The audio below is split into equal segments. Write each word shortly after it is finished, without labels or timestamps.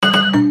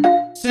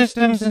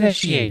systems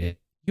initiated.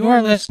 You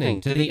are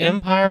listening to the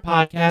Empire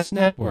Podcast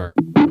Network.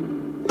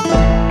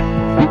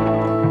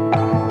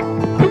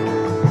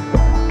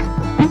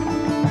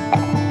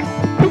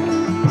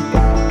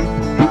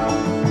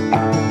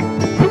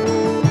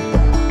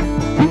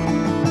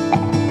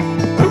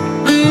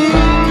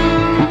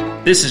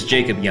 This is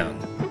Jacob Young.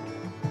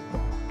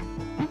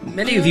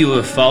 Many of you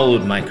have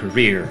followed my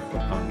career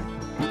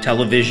on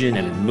television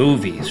and in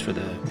movies for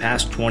the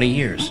past 20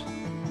 years.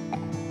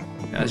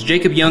 Now, as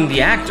Jacob Young,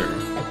 the actor,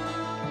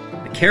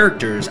 the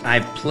characters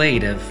I've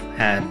played have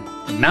had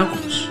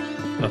mountains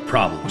of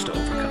problems to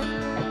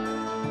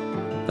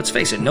overcome. Let's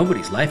face it,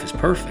 nobody's life is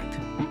perfect.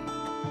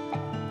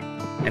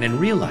 And in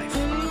real life,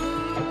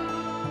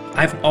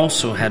 I've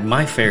also had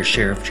my fair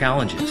share of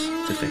challenges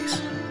to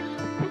face.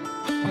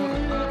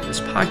 This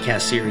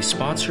podcast series,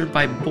 sponsored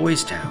by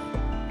Boys Town,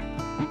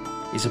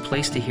 is a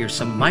place to hear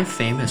some of my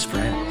famous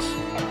friends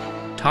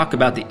talk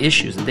about the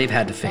issues that they've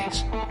had to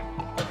face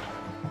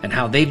and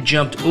how they've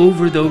jumped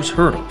over those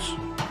hurdles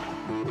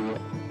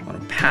on a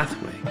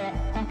pathway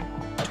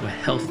to a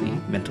healthy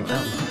mental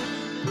outlook.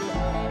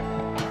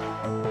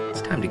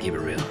 It's time to keep it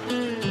real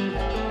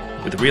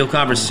with real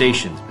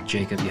conversations with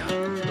Jacob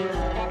Young.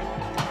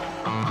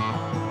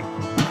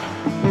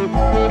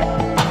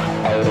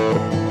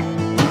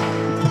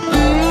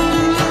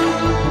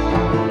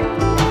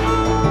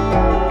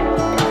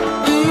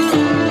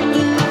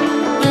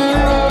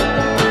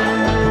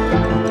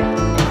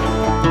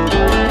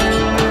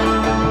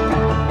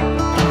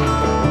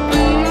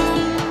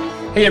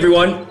 Hey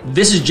everyone,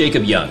 this is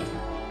Jacob Young.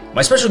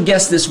 My special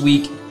guest this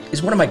week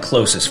is one of my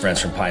closest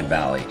friends from Pine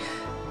Valley.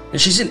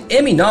 And she's an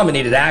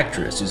Emmy-nominated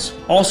actress who's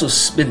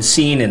also been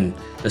seen in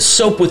the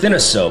soap within a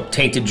soap,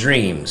 Tainted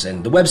Dreams,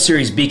 and the web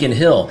series Beacon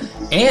Hill,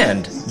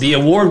 and the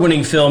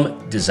award-winning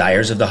film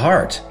Desires of the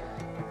Heart.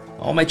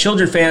 All my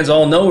children fans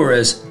all know her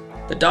as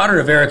the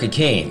daughter of Erica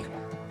Kane.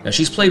 Now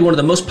she's played one of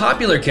the most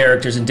popular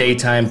characters in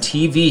daytime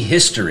TV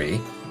history,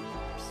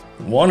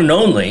 one and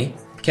only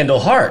Kendall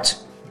Hart.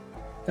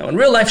 Now, in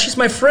real life, she's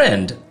my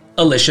friend,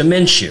 Alicia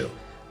Minshew.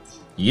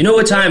 You know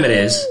what time it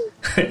is.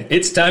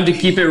 It's time to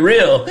keep it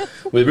real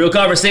with Real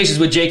Conversations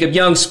with Jacob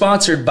Young,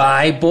 sponsored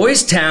by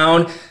Boys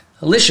Town.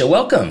 Alicia,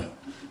 welcome.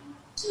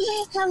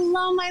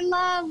 Hello, my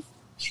love.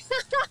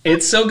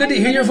 It's so good to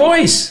hear your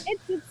voice.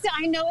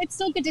 I know, it's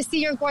so good to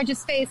see your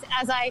gorgeous face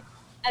as I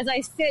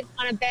sit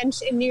on a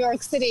bench in New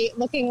York City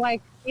looking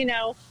like,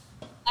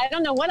 I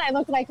don't know what I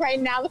look like right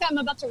now. Look, I'm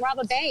about to rob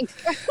a bank.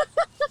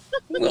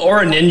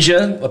 Or a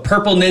ninja, a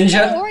purple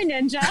ninja. Or a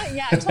ninja,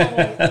 yeah,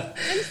 totally.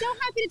 I'm so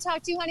happy to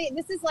talk to you, honey.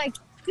 This is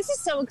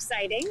so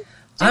exciting.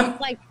 To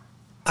be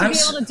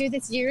able to do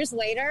this years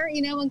later,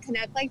 and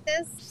connect like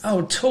this.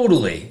 Oh,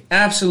 totally.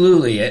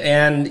 Absolutely.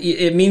 And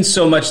it means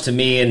so much to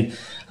me and,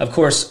 of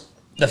course,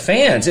 the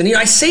fans. And,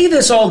 I say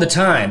this all the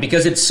time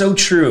because it's so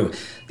true.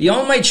 The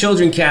All My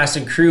Children cast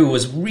and crew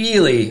was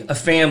really a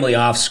family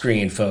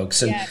off-screen,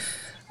 folks. And, yes.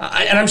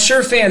 And I'm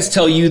sure fans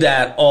tell you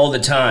that all the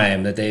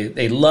time, that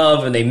they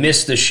love and they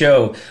miss the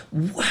show.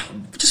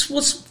 Just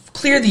let's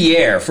clear the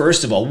air,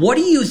 first of all. What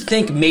do you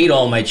think made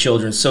All My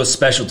Children so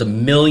special to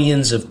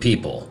millions of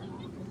people?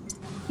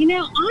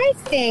 I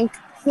think,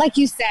 like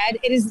you said,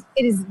 it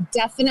is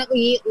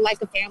definitely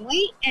like a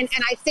family. And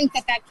I think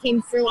that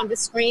came through on the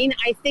screen.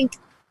 I think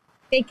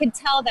they could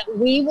tell that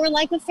we were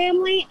like a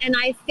family, and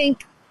I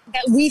think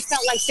that we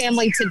felt like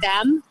family to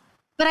them.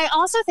 But I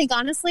also think,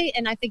 honestly,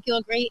 and I think you'll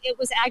agree, it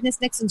was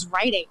Agnes Nixon's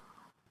writing.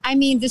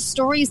 The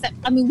stories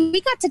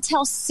we got to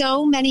tell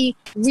so many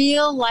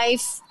real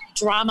life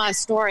drama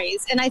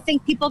stories. And I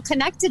think people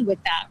connected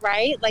with that,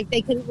 right? Like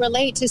they could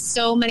relate to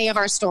so many of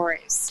our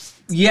stories.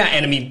 Yeah,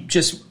 and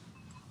just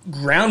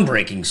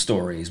groundbreaking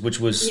stories, which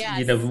was,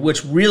 yes.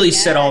 Which really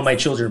yes. set All My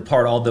Children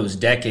apart all those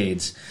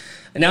decades.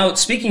 And now,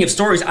 speaking of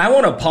stories, I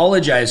want to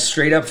apologize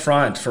straight up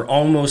front for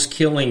almost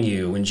killing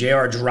you when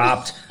JR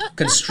dropped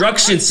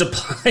construction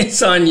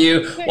supplies on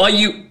you while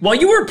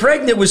you were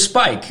pregnant with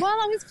Spike. Well,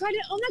 I was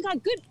pregnant. Oh my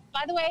God, good.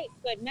 By the way,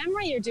 good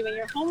memory. You're doing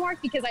your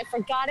homework because I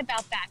forgot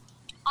about that.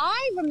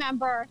 I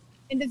remember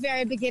in the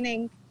very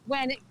beginning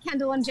when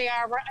Kendall and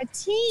JR were a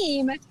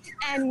team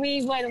and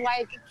we would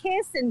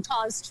kiss and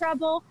cause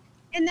trouble.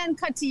 And then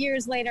cut to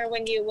years later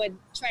when you would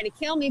try to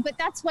kill me. But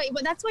that's why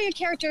your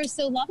character is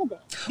so lovable.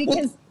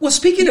 Because well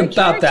speaking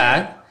about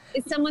that,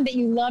 it's someone that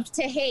you love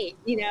to hate,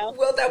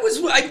 Well, that was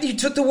you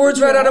took the words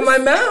right out of my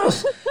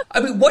mouth.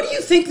 What do you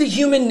think the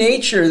human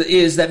nature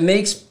is that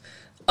makes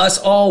us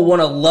all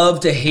want to love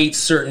to hate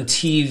certain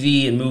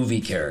TV and movie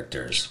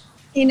characters?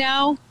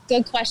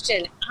 Good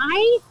question.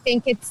 I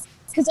think it's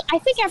because I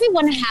think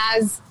everyone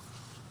has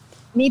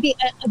maybe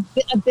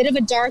a bit of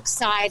a dark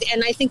side.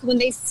 And I think when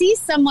they see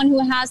someone who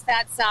has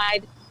that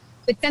side,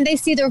 but then they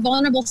see their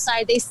vulnerable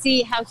side, they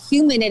see how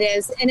human it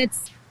is. And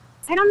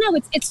I don't know,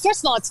 it's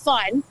first of all, it's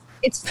fun.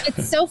 It's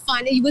so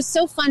fun. It was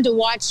so fun to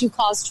watch you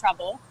cause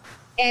trouble.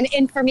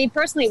 And for me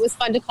personally, it was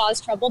fun to cause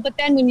trouble. But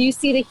then when you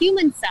see the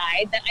human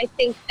side, that I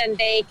think then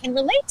they can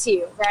relate to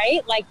you,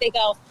 right? Like they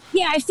go,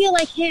 yeah, I feel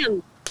like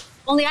him.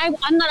 Only I'm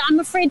not. I'm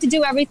afraid to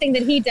do everything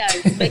that he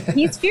does. But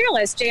he's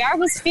fearless. JR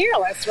was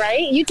fearless,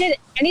 right? You did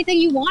anything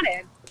you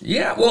wanted.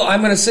 Yeah, well,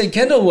 I'm going to say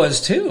Kendall was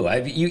too.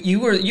 You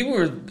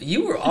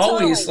were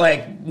always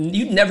like,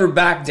 you never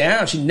backed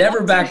down. She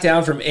never backed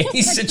down from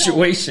any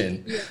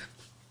situation. Yeah.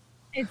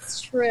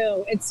 It's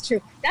true. It's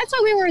true. That's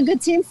why we were a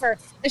good team for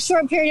a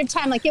short period of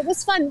time. Like, it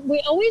was fun.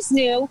 We always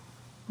knew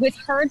with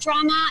her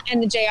drama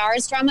and the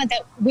JR's drama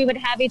that we would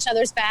have each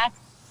other's back.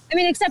 I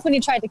mean, except when he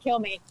tried to kill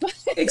me.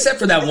 Except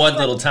for that one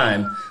little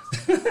time.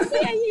 yeah,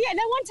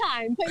 that one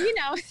time. But,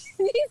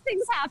 these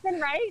things happen,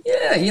 right?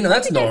 Yeah,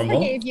 that's normal. I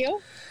forgave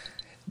you.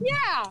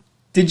 Yeah.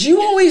 Did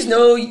you always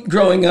know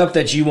growing up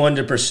that you wanted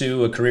to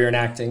pursue a career in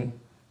acting?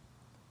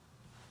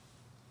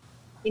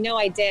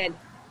 I did.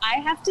 I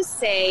have to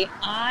say,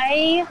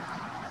 I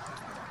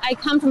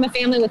come from a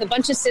family with a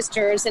bunch of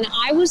sisters, and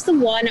I was the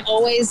one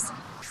always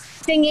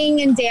singing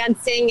and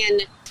dancing,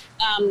 and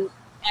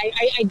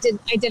I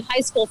did high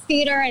school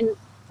theater, and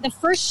the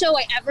first show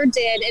I ever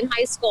did in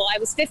high school, I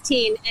was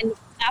 15, and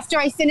after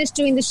I finished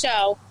doing the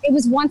show, it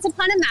was Once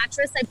Upon a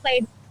Mattress. I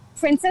played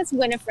Princess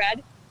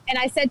Winifred, and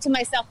I said to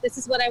myself, this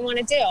is what I want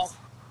to do.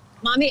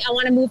 Mommy, I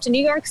want to move to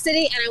New York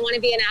City, and I want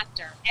to be an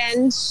actor.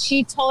 And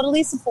she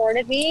totally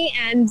supported me,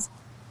 and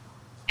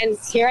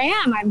here I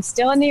am. I'm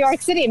still in New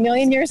York City a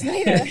million years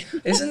later.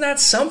 Isn't that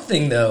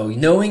something, though,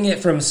 knowing it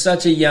from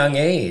such a young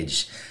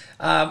age?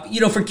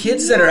 For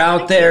kids that are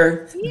out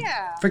there,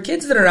 for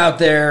kids that are out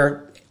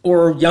there,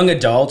 or young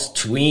adults,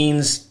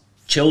 tweens,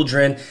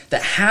 children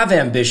that have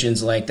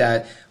ambitions like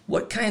that,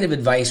 what kind of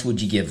advice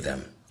would you give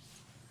them?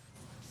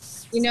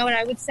 You know what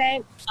I would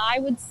say? I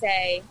would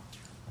say,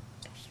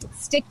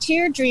 stick to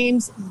your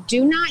dreams.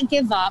 Do not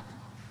give up.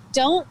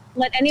 Don't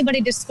let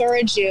anybody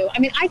discourage you. I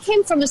mean, I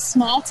came from a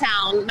small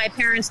town. My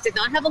parents did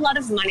not have a lot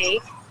of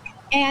money,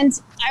 and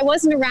I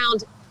wasn't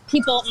around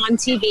people on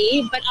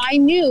TV, but I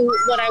knew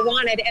what I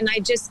wanted, and I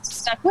just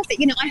stuck with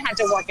it. I had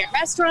to work at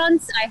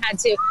restaurants. I had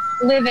to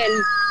live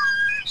in...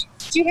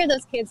 Do you hear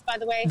those kids, by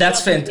the way?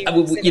 That's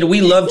fantastic.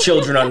 We love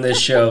children on this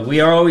show. We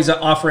are always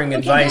offering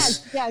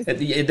advice. Yes.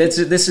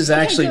 This is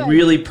actually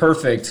really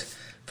perfect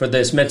for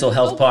this mental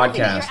health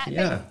podcast.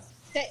 Yeah.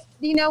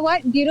 You know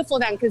what? Beautiful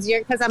then, because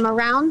I'm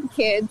around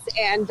kids,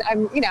 and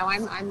I'm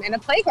in a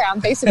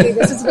playground. Basically,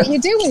 this is what you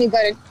do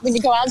when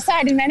you go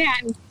outside in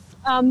Manhattan.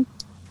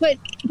 But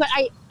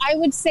I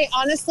would say,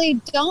 honestly,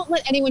 don't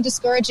let anyone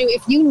discourage you.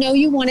 If you know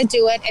you want to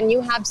do it and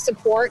you have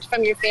support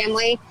from your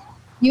family,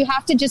 you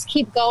have to just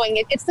keep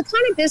going. It's the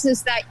kind of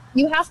business that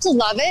you have to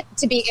love it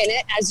to be in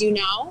it, as you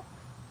know.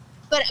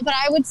 But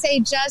I would say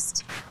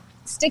just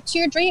stick to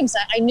your dreams.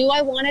 I knew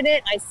I wanted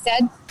it. I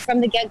said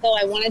from the get-go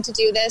I wanted to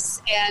do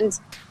this, and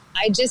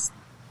I just,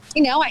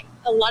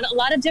 a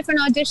lot of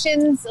different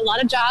auditions, a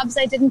lot of jobs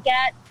I didn't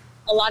get,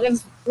 a lot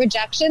of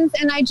rejections,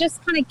 and I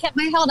just kind of kept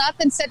my head up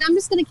and said, I'm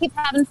just going to keep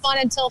having fun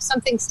until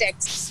something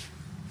sticks.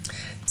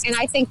 And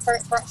I think for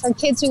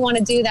kids who want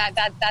to do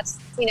that's,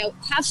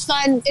 have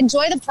fun,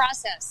 enjoy the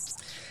process.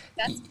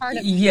 That's part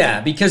of it.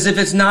 Yeah, because if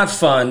it's not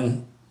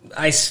fun,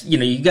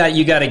 you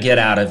got to get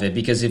out of it,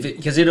 because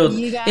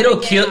it'll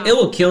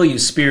kill you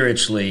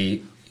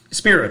spiritually.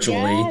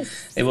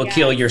 Yes, it will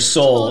kill your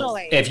soul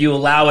if you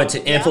allow it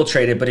to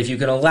infiltrate it. But if you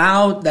can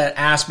allow that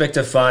aspect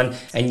of fun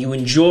and you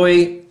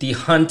enjoy the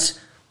hunt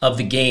of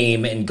the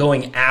game and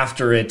going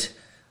after it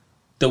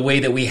the way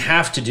that we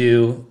have to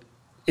do,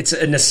 it's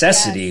a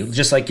necessity. Yes.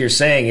 Just like you're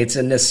saying, it's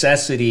a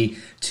necessity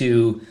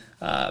to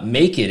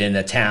make it in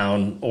a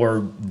town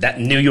or that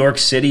New York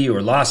City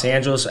or Los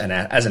Angeles. And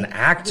as an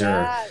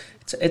actor,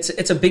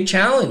 it's a big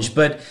challenge.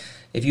 But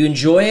if you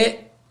enjoy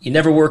it, you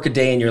never work a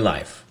day in your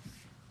life.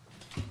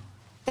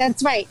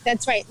 That's right.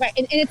 Right.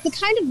 And it's the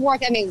kind of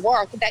work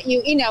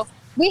that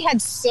we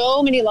had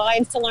so many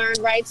lines to learn,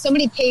 right? So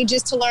many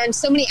pages to learn,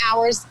 so many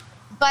hours.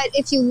 But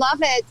if you love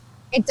it,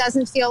 it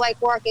doesn't feel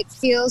like work. It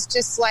feels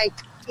just like,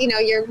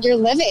 you're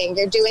living,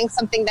 you're doing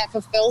something that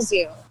fulfills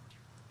you.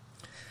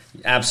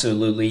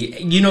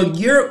 Absolutely.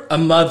 You're a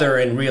mother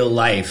in real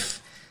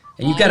life,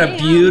 and you've got a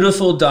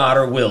beautiful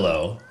daughter,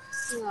 Willow.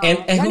 And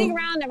running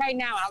around right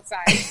now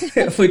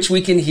outside. Which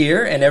we can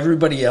hear, and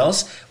everybody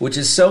else, which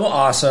is so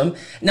awesome.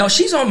 Now,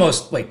 she's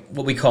almost like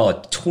what we call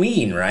a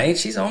tween, right?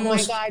 She's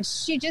almost... Oh, my God.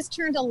 She just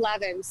turned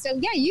 11. So,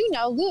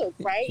 yeah, Luke,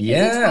 right?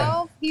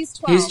 Yeah. He's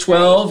 12. He's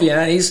 12, right?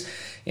 Yeah. He's,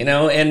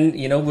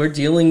 we're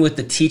dealing with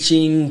the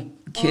teaching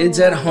kids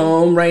at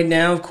home right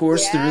now, of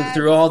course,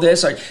 through all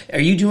this. Are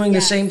you doing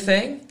the same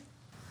thing?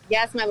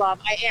 Yes, my love,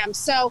 I am.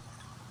 So...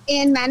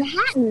 in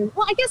Manhattan,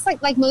 well, I guess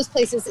like most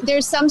places,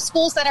 there's some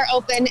schools that are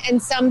open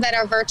and some that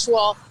are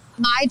virtual.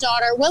 My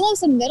daughter,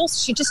 Willow's in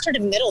she just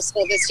started middle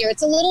school this year.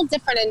 It's a little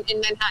different in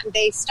Manhattan.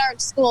 They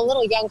start school a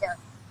little younger.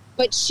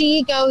 But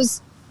she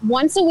goes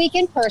once a week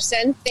in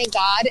person, thank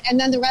God, and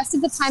then the rest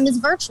of the time is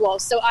virtual.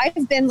 So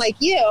I've been like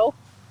you,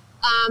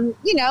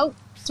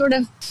 sort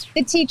of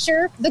the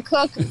teacher, the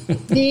cook,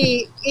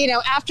 the,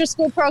 after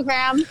school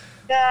program,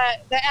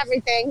 the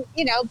everything,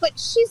 but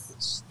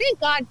she's, thank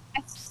God,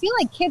 I feel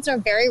like kids are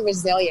very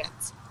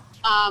resilient.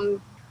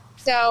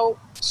 So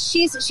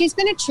she's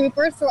been a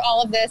trooper through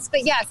all of this.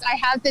 But yes, I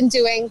have been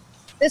doing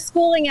the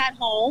schooling at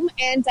home,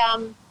 and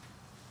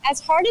as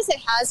hard as it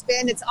has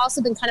been, it's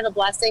also been kind of a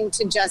blessing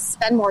to just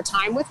spend more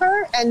time with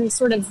her and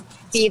sort of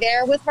be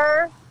there with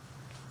her.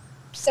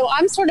 So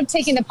I'm sort of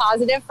taking the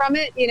positive from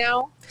it, you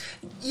know?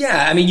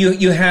 Yeah, I mean,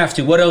 you have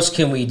to. What else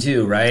can we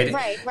do, right?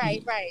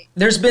 Right.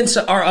 There's been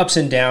our ups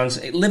and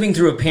downs. Living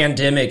through a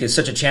pandemic is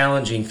such a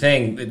challenging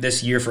thing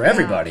this year for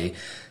everybody.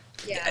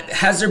 Yeah.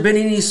 Has there been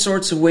any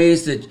sorts of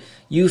ways that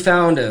you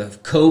found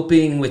of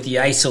coping with the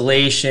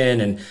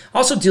isolation and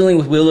also dealing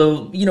with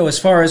Willow, you know, as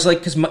far as like,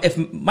 because if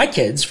my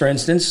kids, for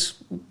instance,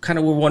 kind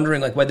of were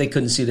wondering like why they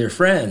couldn't see their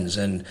friends,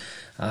 and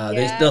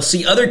they'll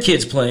see other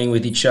kids playing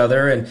with each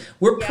other, and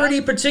we're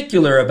pretty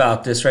particular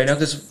about this right now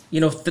because,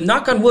 you know,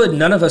 knock on wood,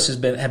 none of us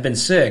have been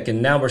sick,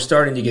 and now we're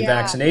starting to get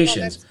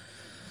vaccinations. Well,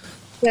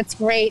 that's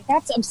great.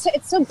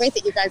 It's so great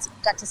that you guys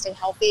got to stay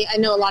healthy. I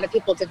know a lot of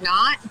people did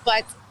not,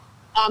 but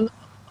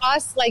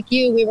us, like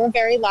you, we were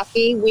very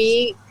lucky.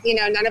 We, you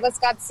know, none of us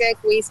got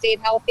sick. We stayed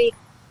healthy.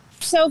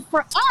 So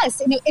for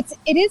us, you know,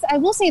 it is, I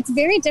will say it's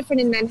very different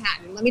in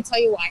Manhattan. Let me tell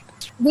you why.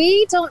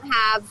 We don't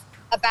have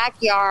a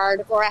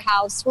backyard or a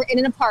house. We're in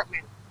an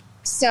apartment.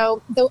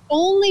 So the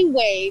only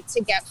way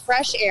to get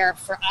fresh air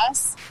for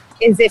us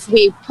is if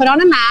we put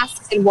on a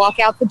mask and walk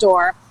out the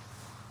door.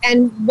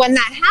 And when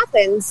that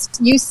happens,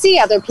 you see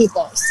other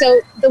people.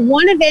 So the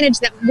one advantage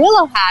that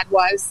Willow had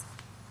was,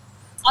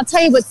 I'll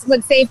tell you what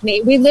saved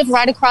me. We live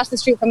right across the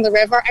street from the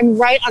river. I'm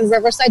right on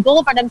Riverside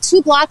Boulevard. I'm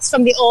 2 blocks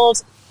from the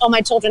old All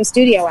My Children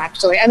studio,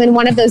 actually. I'm in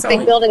one of those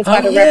big buildings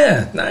by the river.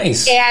 Yeah,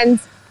 nice. And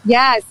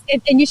yes,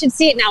 and you should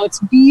see it now. It's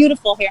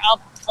beautiful here.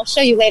 I'll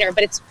show you later,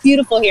 but it's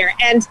beautiful here.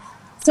 And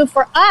so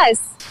for us,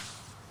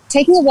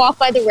 taking a walk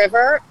by the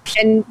river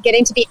and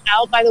getting to be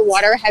out by the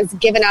water has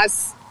given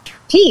us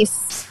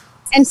peace.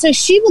 And so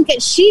she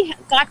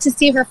got to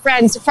see her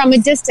friends from a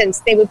distance.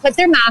 They would put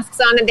their masks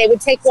on and they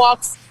would take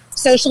walks,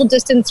 social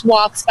distance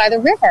walks by the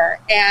river.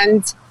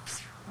 And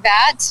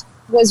that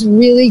was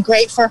really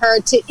great for her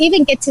to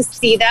even get to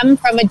see them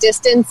from a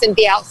distance and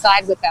be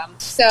outside with them.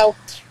 So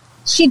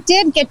she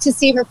did get to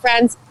see her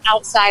friends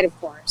outside, of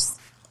course.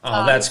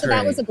 Oh, that's so great.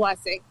 That was a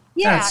blessing.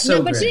 Yeah, that's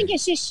so but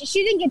great.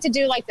 she didn't get to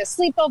do like the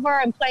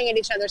sleepover and playing at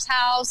each other's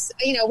house.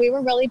 You know, we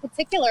were really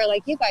particular,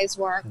 like you guys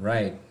were.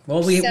 Right.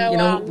 Well, we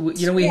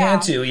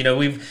had to. You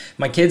know,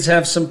 my kids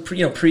have some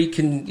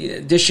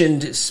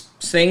preconditioned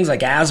things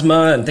like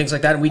asthma and things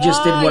like that. And we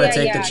just didn't want to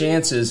take the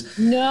chances.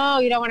 No,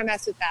 you don't want to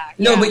mess with that.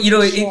 No, but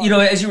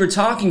as you were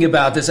talking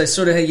about this, I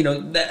sort of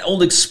had, that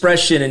old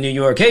expression in New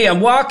York. Hey,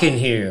 I'm walking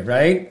here,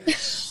 right?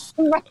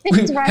 Right.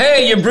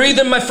 Hey, you're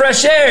breathing my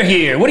fresh air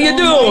here. What are you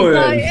doing?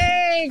 My God.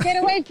 Hey, get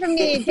away from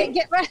me.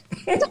 Get right.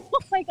 Oh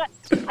my God.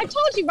 I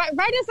told you,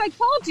 right as I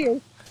called you,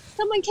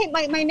 someone came,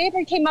 my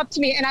neighbor came up to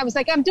me and I was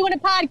like, I'm doing a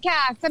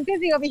podcast. I'm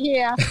busy over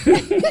here.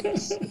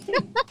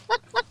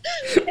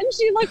 And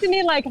she looked at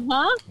me like,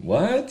 huh?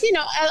 What? You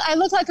know, I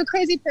look like a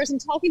crazy person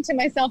talking to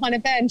myself on a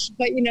bench,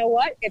 but you know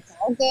what? It's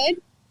all good.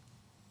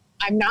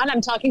 I'm not. I'm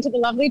talking to the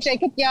lovely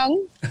Jacob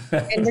Young,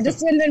 and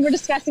we're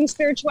discussing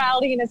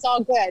spirituality, and it's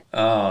all good.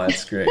 Oh,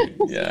 that's great.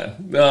 Yeah.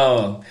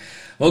 Oh,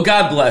 well,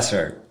 God bless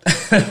her.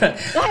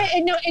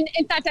 No,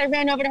 in fact, I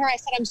ran over to her. I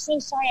said, "I'm so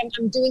sorry. I'm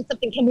doing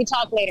something. Can we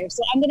talk later?"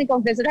 So I'm going to go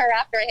visit her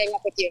after I hang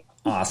up with you.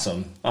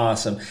 Awesome.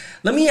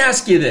 Let me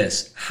ask you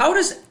this: How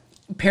does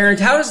the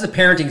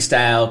parenting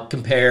style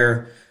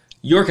compare?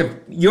 Your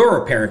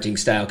parenting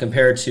style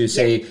compared to,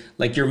 say,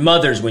 like your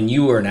mother's when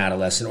you were an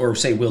adolescent, or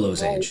say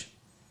Willow's age?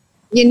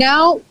 You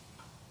know,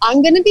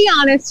 I'm going to be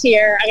honest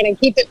here. I'm going to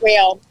keep it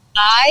real.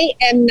 I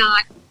am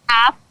not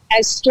half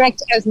as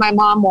strict as my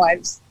mom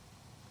was.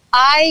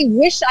 I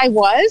wish I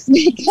was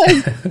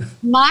because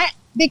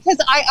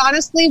I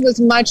honestly was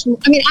much.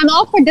 I mean, I'm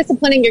all for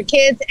disciplining your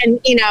kids and,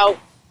 you know,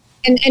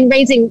 and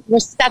raising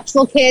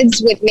respectful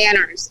kids with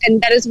manners. And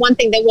that is one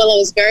thing that Willow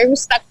is very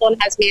respectful and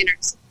has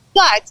manners.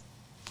 But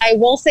I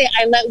will say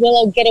I let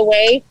Willow get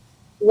away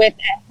with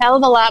a hell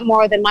of a lot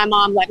more than my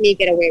mom let me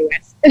get away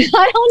with.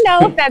 I don't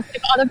know if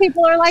other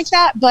people are like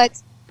that, but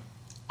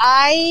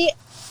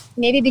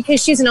maybe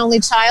because she's an only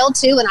child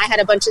too, and I had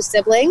a bunch of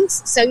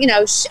siblings. So, you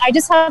know, I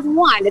just have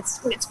one. It's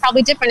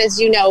probably different, as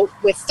you know,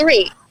 with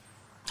 3.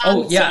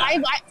 Oh, yeah.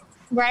 So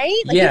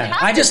right? Like, yeah.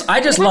 I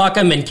just lock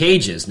them in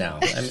cages now.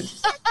 I mean,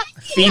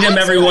 feed them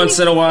every once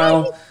in a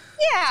while.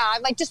 Yeah.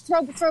 Like just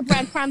throw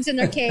breadcrumbs in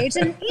their cage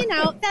and, you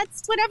know,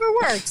 that's whatever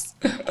works.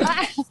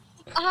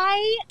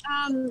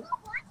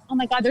 Oh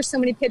my God, there's so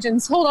many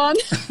pigeons. Hold on.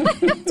 I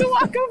have to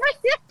walk over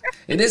here.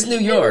 It is New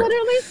York.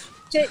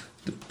 The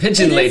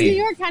pigeon lady.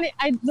 New York, honey.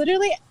 I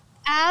literally,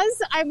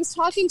 as I was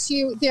talking to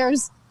you,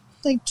 there's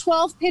like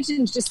 12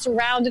 pigeons just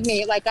surrounded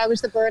me like I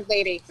was the bird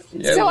lady.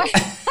 Yeah. So I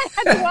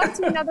had to walk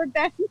to another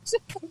bench.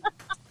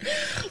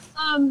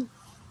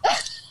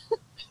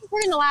 We're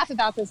going to laugh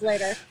about this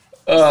later.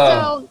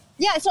 So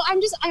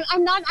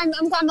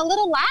I'm a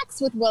little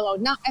lax with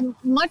Willow. I'm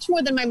much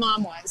more than my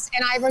mom was.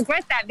 And I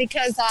regret that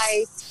because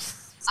I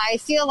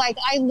feel like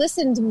I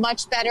listened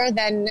much better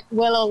than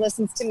Willow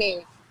listens to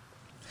me.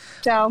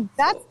 So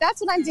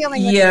that's what I'm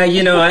dealing with. Yeah,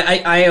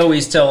 I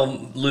always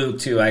tell Luke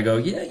too. I go,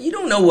 yeah, you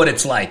don't know what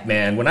it's like,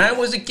 man. When I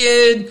was a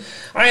kid,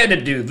 I had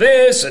to do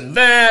this and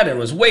that, and it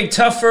was way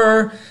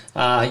tougher.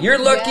 You're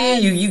lucky.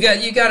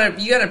 Yes. You got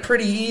it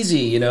pretty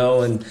easy,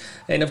 and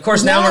of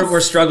course now we're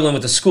struggling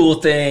with the school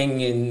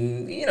thing,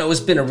 and it's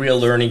been a real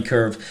learning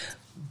curve.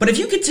 But if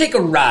you could take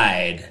a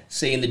ride,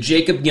 say in the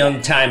Jacob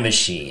Young time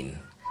machine,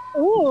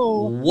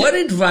 what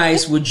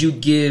advice would you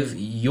give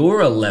your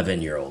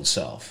 11-year-old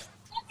self?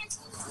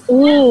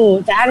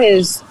 Ooh, that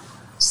is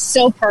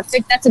so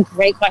perfect. That's a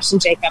great question,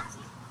 Jacob.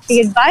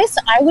 The advice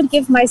I would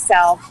give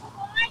myself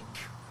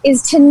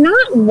is to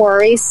not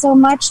worry so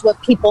much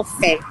what people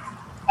think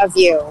of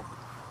you,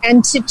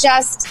 and to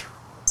just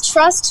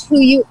trust who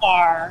you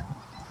are,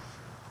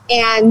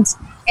 and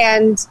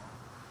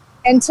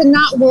to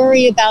not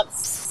worry about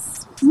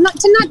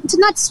to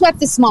not sweat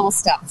the small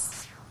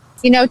stuff,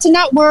 to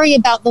not worry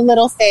about the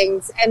little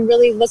things and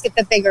really look at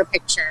the bigger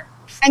picture.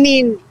 I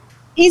mean,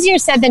 easier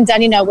said than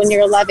done, when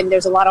you're 11,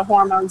 there's a lot of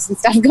hormones and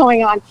stuff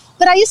going on.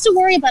 But I used to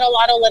worry about a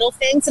lot of little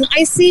things, and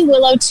I see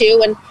Willow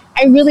too, and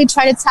I really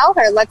try to tell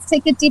her, let's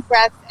take a deep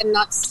breath and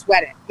not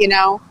sweat it,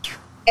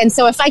 And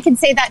so if I could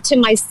say that to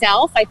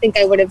myself, I think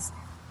I would have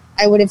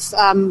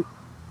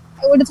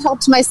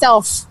helped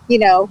myself,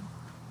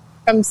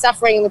 from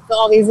suffering with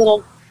all these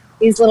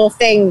little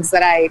things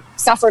that I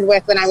suffered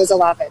with when I was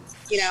 11.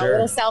 Sure.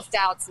 Little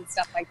self-doubts and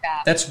stuff like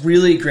that. That's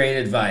really great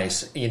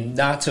advice.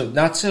 Not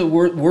to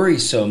worry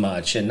so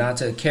much and not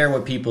to care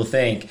what people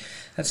think.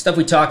 That's stuff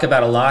we talk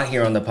about a lot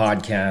here on the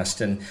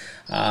podcast. And,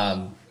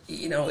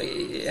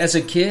 as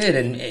a kid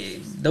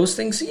and those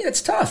things,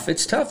 it's tough.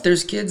 It's tough.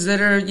 There's kids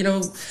that are,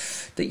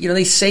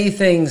 they say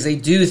things, they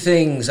do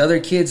things.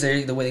 Other kids,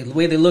 the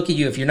way they look at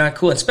you if you're not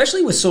cool,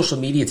 especially with social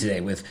media today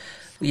with,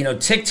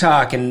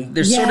 TikTok, and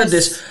there's sort of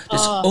this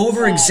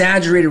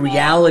over-exaggerated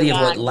reality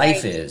of what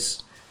life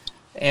is.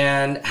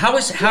 And how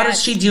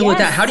does she deal with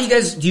that? How do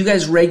you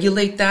guys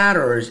regulate that,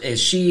 or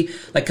is she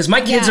like? Because my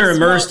kids are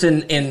immersed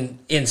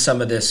in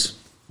some of this.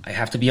 I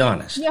have to be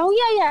honest. Oh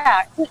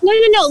yeah.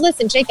 No.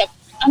 Listen, Jacob.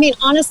 I mean,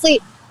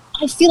 honestly,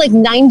 I feel like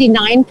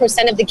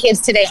 99% of the kids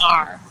today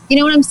are. You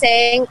know what I'm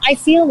saying? I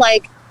feel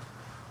like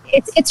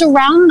it's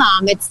around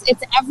them. It's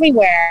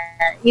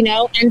everywhere.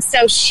 And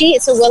so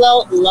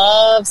Willow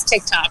loves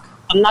TikTok.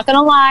 I'm not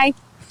gonna lie.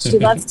 She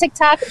loves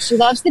TikTok. She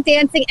loves the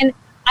dancing, and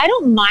I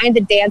don't mind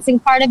the dancing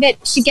part of it.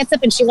 She gets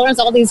up and she learns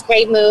all these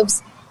great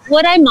moves.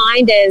 What I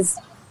mind is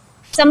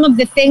some of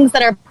the things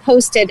that are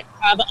posted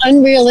of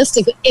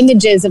unrealistic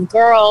images of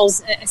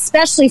girls,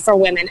 especially for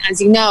women,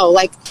 as you know.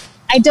 Like,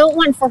 I don't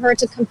want for her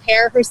to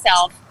compare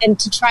herself and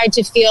to try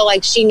to feel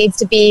like she needs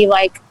to be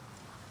like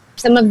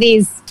some of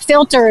these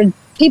filtered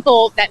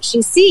people that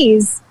she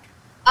sees.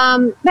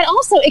 But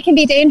also it can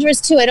be dangerous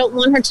too. I don't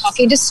want her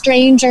talking to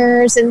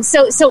strangers. And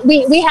so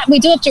we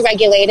do have to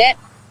regulate it.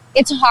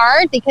 It's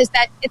hard because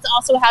it's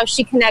also how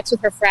she connects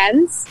with her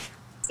friends.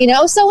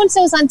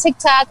 So-and-so's on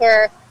TikTok,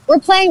 or we're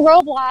playing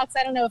Roblox.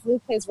 I don't know if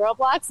Luke plays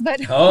Roblox, but...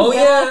 Oh,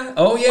 yeah.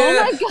 Oh,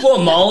 well,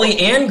 Molly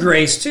and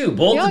Grace, too.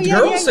 Both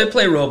girls, they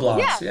play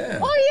Roblox. Yeah.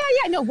 Oh,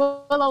 yeah. No,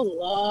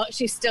 Willow,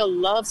 she still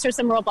loves her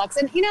some Roblox.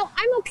 And,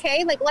 I'm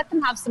okay. Like, let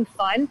them have some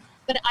fun.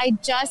 But I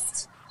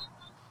just...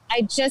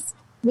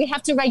 We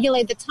have to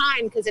regulate the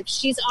time, because if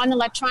she's on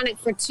electronic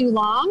for too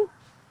long,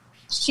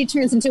 she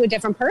turns into a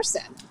different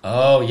person.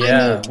 Oh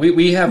yeah, I mean,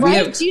 we have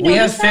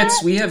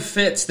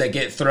fits that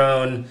get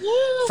thrown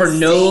for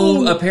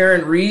no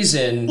apparent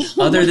reason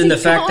other than the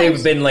fact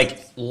they've been like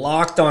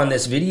locked on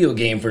this video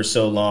game for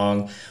so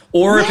long.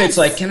 Or if it's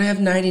like, can I have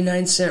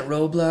 99-cent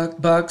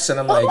Robux? And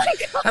I'm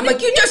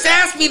like, you just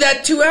asked me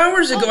that 2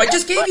 hours ago. I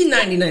just gave you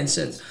 99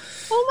 cents.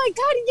 Oh my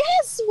God,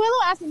 yes.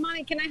 Willow asked me,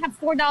 Mommy, can I have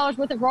 $4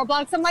 worth of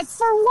Roblox? I'm like,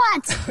 for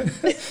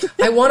what?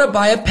 I want to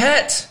buy a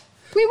pet.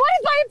 We want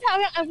to buy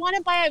I want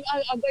to buy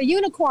a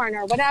unicorn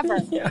or whatever.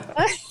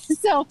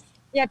 So,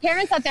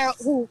 parents out there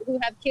who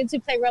have kids who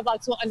play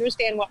Roblox will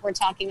understand what we're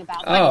talking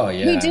about. But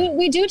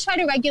we do try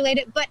to regulate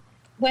it, but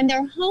when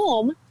they're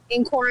home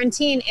in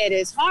quarantine, it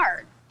is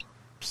hard.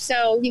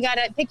 So you got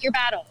to pick your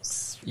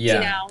battles.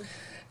 Yeah.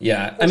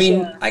 Yeah. I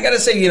mean, I got to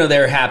say,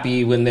 they're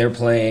happy when they're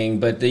playing,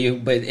 but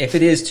if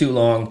it is too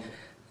long,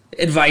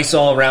 advice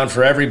all around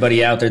for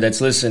everybody out there that's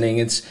listening,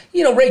 it's,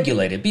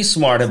 regulate it. Be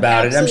smart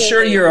about it. I'm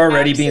sure you're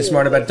already being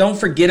smart about it. Don't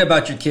forget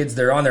about your kids.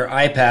 They're on their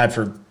iPad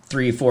for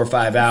 3, 4,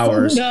 5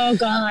 hours. Oh,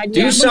 God.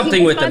 Do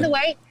something with them. By the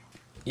way,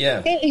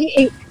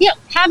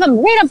 have them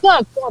read a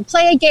book or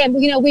play a game.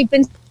 We've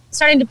been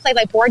starting to play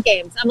like board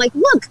games. I'm like,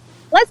 look,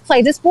 let's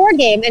play this board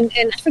game. And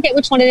I forget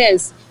which one it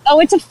is. Oh,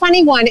 it's a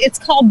funny one. It's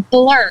called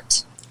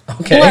Blurt.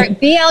 Okay.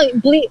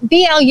 Blurt,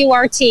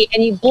 B-L-U-R-T.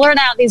 And you blurt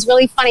out these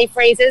really funny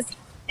phrases.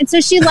 And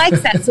so she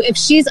likes that. So if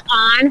she's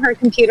on her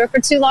computer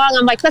for too long,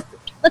 I'm like,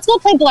 let's go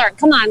play Blurt.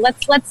 Come on,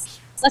 let's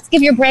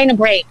give your brain a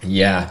break.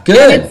 Yeah,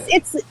 good.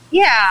 It's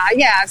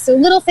So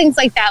little things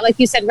like that, like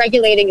you said,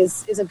 regulating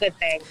is a good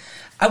thing.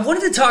 I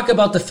wanted to talk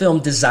about the film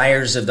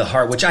Desires of the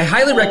Heart, which I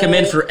highly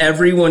recommend for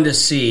everyone to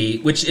see,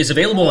 which is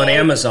available on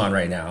Amazon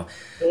right now.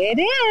 It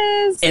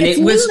is. And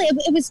it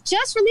was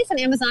just released on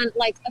Amazon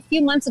like a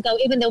few months ago,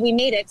 even though we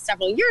made it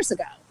several years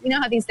ago. You know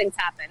how these things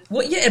happen.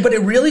 Well, yeah, but it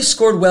really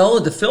scored well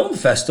at the film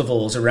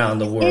festivals around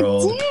the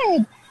world. It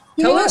did.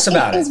 Tell us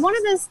about it. It's one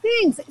of those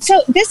things.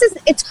 So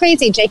it's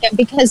crazy, Jacob,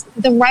 because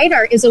the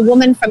writer is a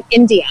woman from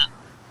India,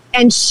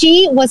 and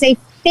she was a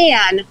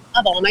fan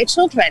of All My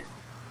Children.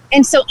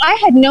 And so I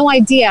had no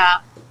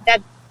idea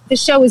that the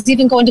show was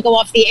even going to go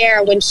off the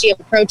air when she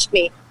approached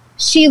me.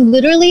 She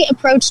literally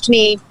approached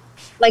me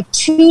like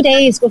 2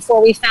 days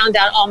before we found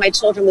out All My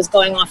Children was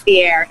going off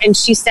the air. And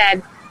she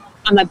said,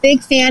 I'm a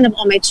big fan of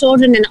All My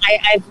Children, and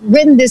I've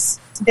written this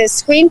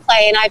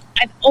screenplay, and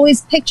I've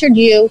always pictured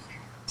you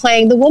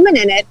playing the woman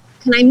in it.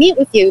 Can I meet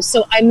with you?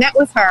 So I met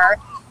with her.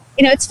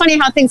 You know, it's funny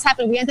how things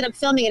happen. We ended up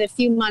filming it a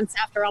few months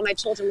after All My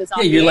Children was off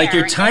the air. Yeah, you're like,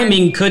 your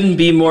timing couldn't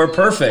be more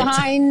perfect.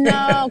 I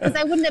know, because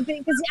I wouldn't have been,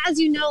 because as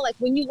you know, like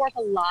when you work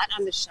a lot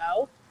on the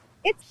show,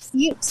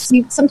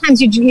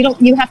 sometimes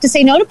you have to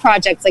say no to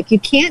projects. Like you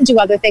can't do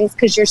other things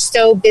because you're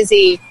so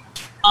busy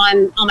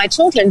on All My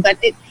Children. But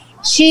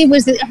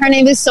her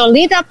name is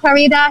Solida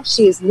Parida.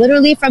 She's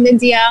literally from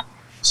India.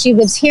 She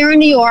lives here in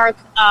New York.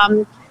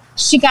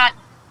 She got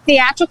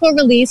theatrical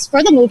release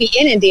for the movie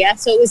in India,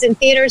 so it was in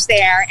theaters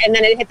there, and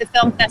then it hit the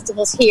film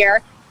festivals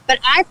here. But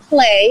I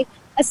play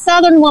a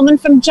Southern woman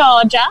from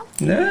Georgia.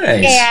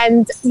 Nice.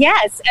 And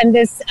yes, and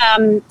this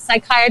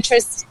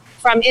psychiatrist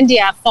from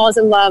India falls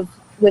in love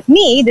with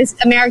me, this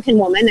American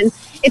woman, and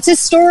it's a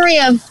story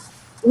of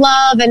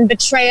love and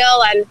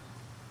betrayal and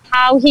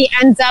how he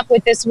ends up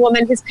with this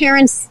woman. His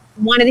parents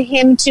wanted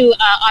him to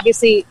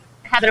obviously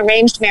have an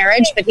arranged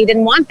marriage, but he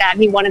didn't want that.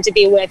 He wanted to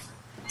be with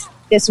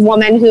this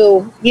woman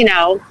who,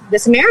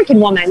 this American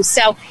woman.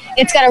 So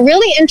it's got a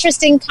really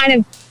interesting kind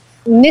of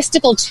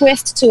mystical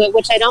twist to it,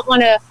 which I don't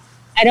want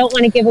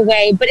to give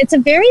away, but it's a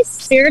very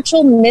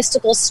spiritual,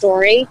 mystical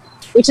story,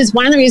 which is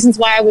one of the reasons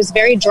why I was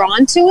very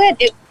drawn to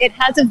it. It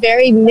has a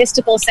very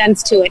mystical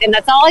sense to it, and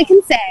that's all I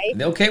can say.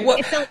 Okay, well,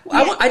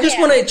 I just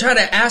want to try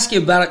to ask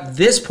you about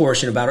this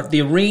portion, about it,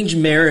 the arranged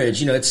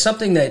marriage. It's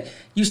something that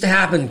used to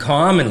happen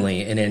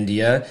commonly in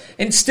India,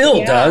 and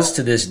still does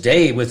to this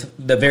day with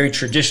the very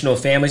traditional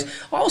families.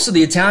 Also,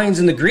 the Italians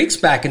and the Greeks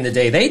back in the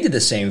day, they did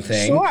the same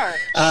thing.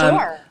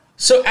 Sure.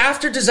 So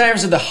after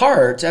Desires of the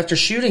Heart, after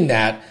shooting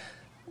that,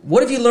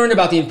 what have you learned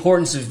about the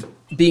importance of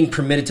being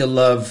permitted to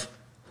love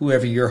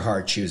whoever your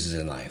heart chooses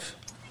in life?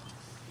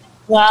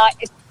 Well,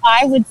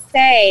 I would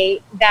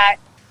say that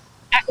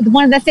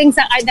one of the things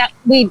that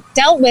we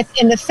dealt with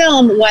in the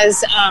film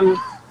was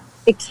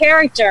the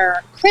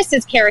character,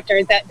 Chris's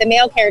character, the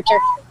male character,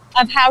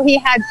 of how he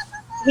had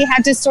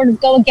to sort of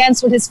go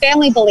against what his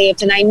family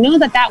believed. And I know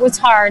that was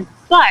hard,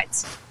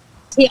 but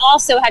he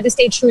also had to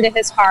stay true to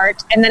his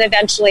heart. And then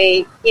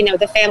eventually,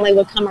 the family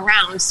would come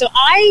around. So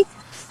I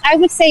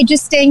would say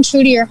just staying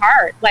true to your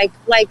heart. Like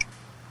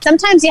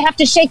sometimes you have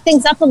to shake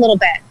things up a little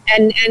bit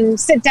and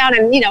sit down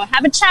and,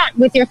 have a chat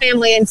with your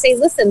family and say,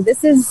 listen,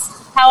 this is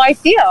how I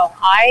feel.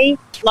 I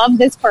love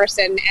this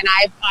person and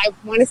I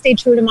want to stay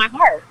true to my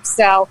heart.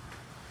 So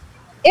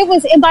it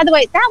was, and by the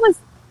way,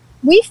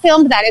 we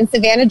filmed that in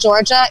Savannah,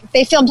 Georgia.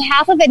 They filmed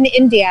half of it in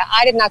India.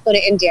 I did not go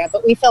to India,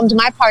 but we filmed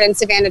my part in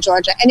Savannah,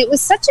 Georgia. And it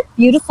was such a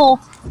beautiful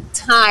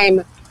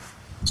time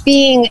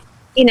being,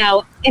 in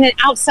an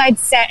outside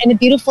set in a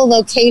beautiful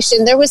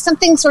location. There was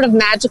something sort of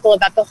magical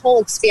about the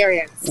whole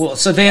experience. Well,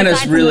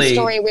 Savannah's really the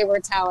story we were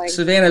telling.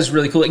 Savannah's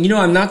really cool.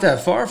 I'm not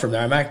that far from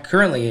there. I'm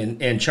currently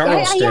in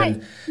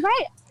Charleston.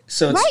 Right.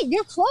 So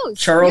you're close.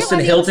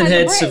 Charleston, Hilton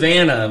Head,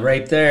 Savannah,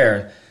 right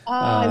there. Oh,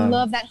 I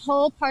love that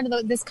whole part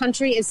of this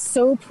country is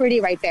so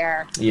pretty right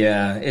there.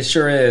 Yeah, it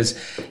sure is.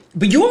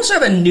 But you also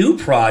have a new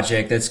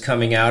project that's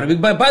coming out.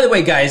 But by the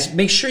way, guys,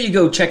 make sure you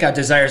go check out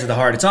Desires of the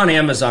Heart. It's on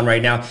Amazon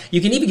right now. You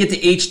can even get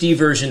the HD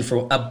version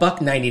for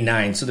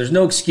 $1.99. So there's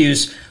no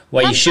excuse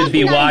why you shouldn't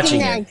be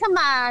watching it. Come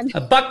on.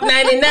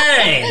 $1.99.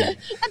 $1.99.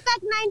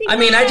 I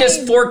mean, I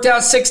just forked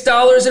out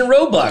 $6 in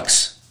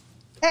Robux.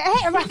 Hey,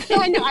 I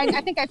know. I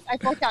think I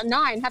forked out $9.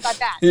 How about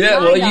that? Yeah,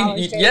 well,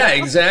 yeah,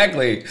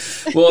 exactly.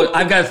 Well,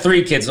 I've got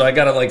 3 kids, so I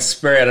got to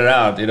spread it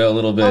out, a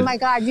little bit. Oh my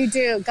God, you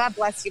do. God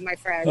bless you, my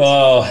friend.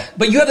 Oh,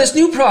 but you have this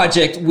new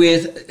project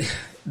with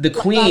the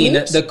queen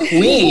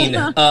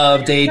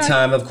of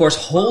daytime, of course,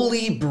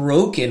 Wholly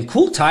Broken.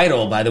 Cool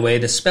title, by the way.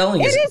 The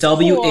spelling is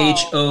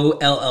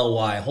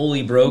WHOLLY,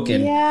 Wholly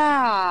Broken.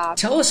 Yeah.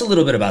 Tell us a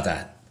little bit about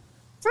that.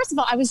 First of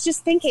all, I was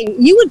just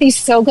thinking, you would be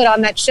so good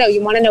on that show.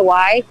 You want to know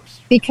why?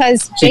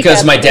 Because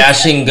my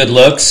dashing good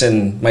looks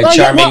and my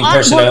charming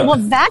personality. Well,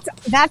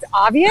 that's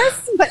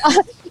obvious. But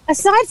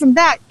aside from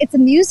that, it's a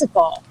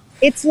musical.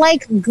 It's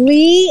like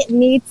Glee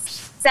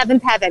meets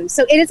Seventh Heaven.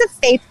 So it is a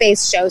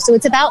faith-based show. So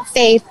it's about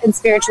faith and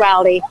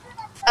spirituality.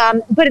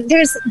 But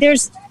there's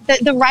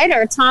the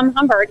writer, Tom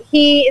Humbert.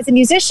 He is a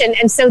musician,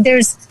 and so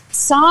there's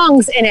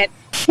songs in it.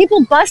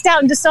 People bust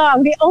out into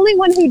song. The only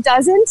one who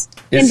doesn't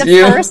in the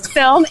first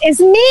film is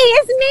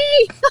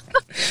me.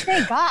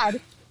 Thank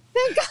God.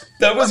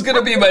 That was going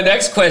to be my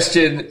next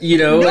question. You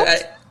know, Nope.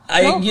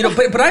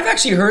 but I've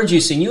actually heard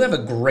you sing. You have a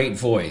great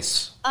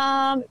voice.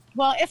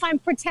 Well, if I'm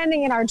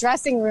pretending in our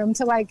dressing room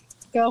to like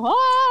go,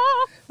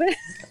 ah.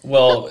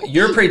 Well,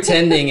 your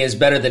pretending is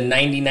better than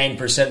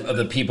 99% of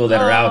the people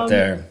that are out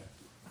there.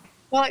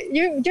 Well,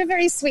 you're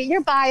very sweet.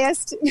 You're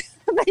biased,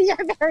 but you're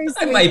very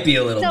sweet. I might be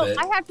a little bit.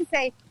 So I have to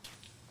say,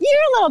 you're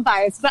a little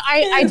biased, but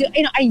I do.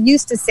 You know, I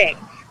used to sing.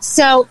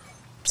 So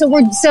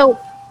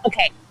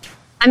okay.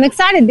 I'm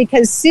excited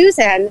because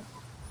Susan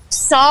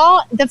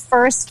saw the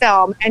first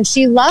film and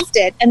she loved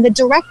it, and the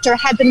director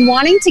had been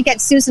wanting to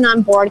get Susan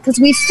on board because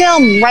we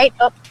filmed right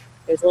up.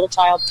 There's a little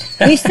child.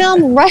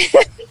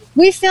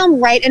 We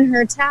filmed right in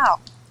her town.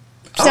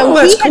 So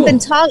he had been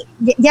talking.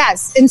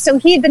 Yes, and so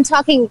he had been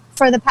talking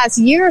for the past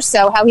year or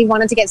so how he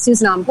wanted to get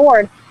Susan on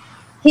board.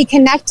 He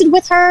connected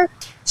with her.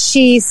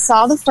 She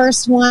saw the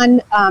first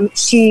one.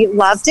 She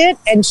loved it,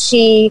 and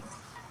she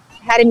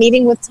had a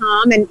meeting with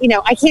Tom. And, you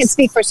know, I can't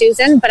speak for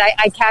Susan, but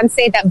I can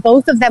say that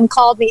both of them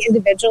called me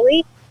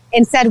individually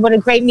and said what a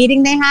great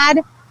meeting they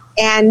had.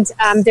 And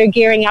they're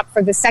gearing up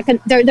for the second.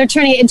 They're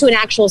turning it into an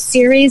actual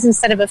series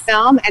instead of a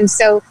film. And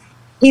so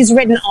he's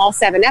written all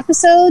 7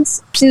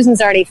 episodes.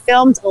 Susan's already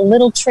filmed a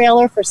little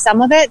trailer for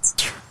some of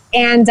it.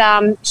 And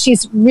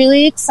she's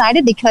really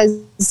excited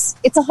because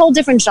it's a whole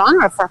different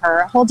genre for her,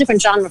 a whole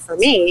different genre for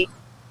me.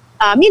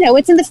 You know,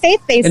 it's in the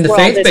faith-based world.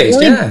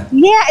 Faith-based,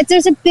 yeah,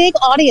 there's a big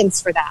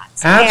audience for that.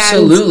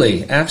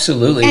 Absolutely.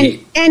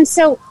 And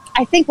so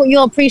I think what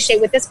you'll appreciate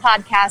with this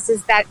podcast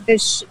is that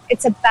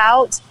it's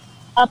about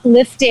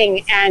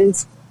uplifting,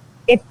 and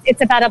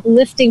it's about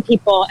uplifting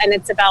people, and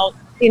it's about,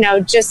 you know,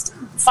 just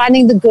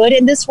finding the good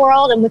in this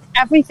world. And with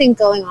everything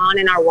going on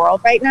in our world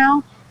right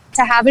now,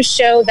 to have a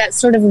show that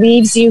sort of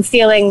leaves you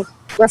feeling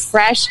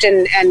refreshed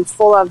and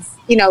full of,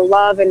 you know,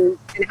 love and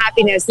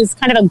happiness is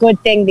kind of a good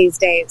thing these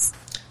days.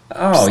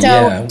 Oh,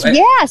 so,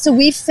 yeah. So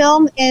we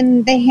film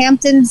in the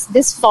Hamptons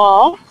this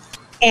fall,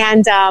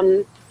 and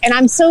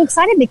I'm so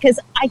excited because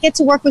I get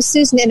to work with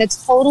Susan in a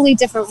totally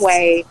different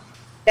way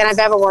than I've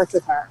ever worked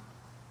with her.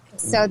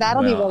 So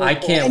that'll be really cool. I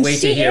can't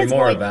wait to hear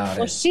more about it.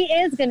 Well, she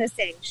is going to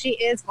sing. She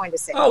is going to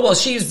sing. Oh, well,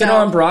 she's been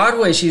on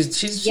Broadway.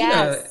 She's yes. You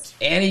know,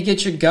 Annie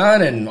Get Your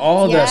Gun and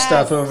all of that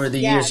stuff over the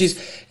years.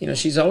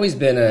 She's always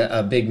been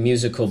a big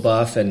musical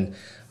buff, and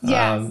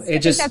I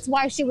think that's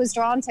why she was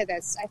drawn to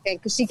this, I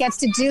think, because she gets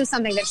to do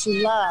something that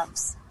she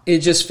loves. It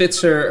just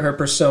fits her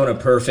persona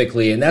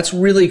perfectly, and that's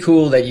really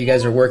cool that you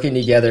guys are working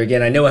together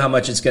again. I know how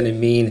much it's going to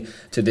mean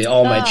to the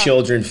All My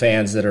Children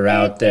fans that are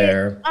out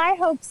there. I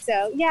hope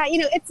so. Yeah, you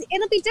know,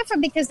 it'll be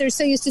different because they're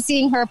so used to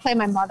seeing her play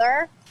my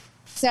mother.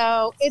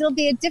 So it'll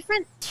be a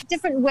different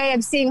way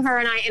of seeing her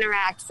and I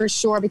interact for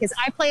sure, because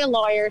I play a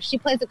lawyer, she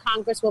plays a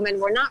congresswoman.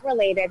 We're not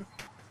related.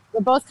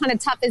 We're both kind of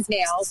tough as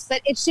nails,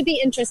 but it should be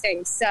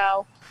interesting.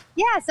 So,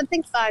 yeah,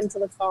 something fun to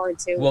look forward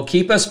to. Well,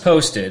 keep us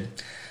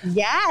posted.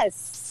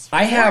 Yes.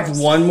 I have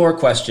one more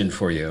question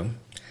for you,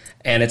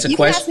 and it's a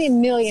question. You can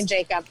ask me a million,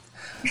 Jacob.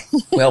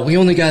 Well, we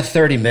only got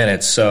 30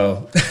 minutes,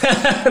 so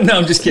no,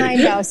 I'm just kidding. I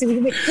know. So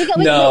we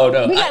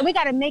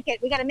got to make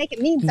it. We got to make it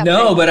mean something.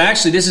 No, but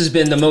actually, this has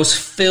been the most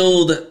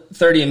filled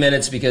 30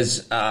 minutes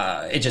because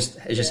it just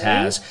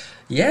has.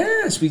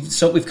 Yes,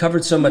 we've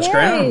covered so much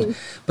ground.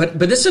 But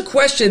this is a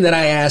question that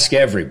I ask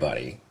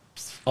everybody,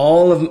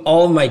 all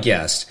of my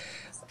guests.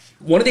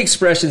 One of the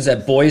expressions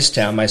that Boys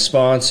Town, my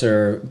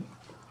sponsor,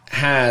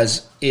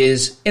 has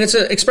is, and it's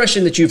an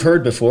expression that you've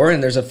heard before,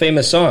 and there's a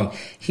famous song,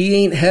 "He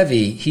ain't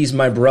heavy, he's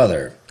my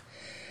brother."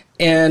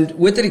 And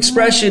with that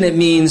expression, it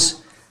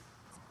means,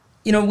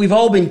 you know, we've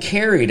all been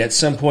carried at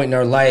some point in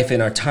our life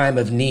in our time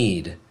of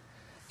need.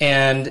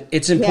 And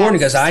it's important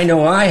because I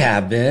know I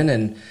have been,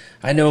 and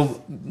I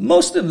know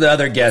most of the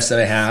other guests that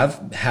I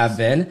have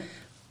been.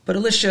 But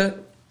Alicia,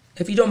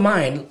 if you don't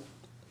mind,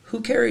 who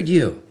carried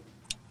you?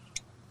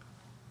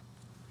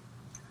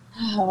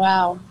 Oh,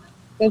 wow.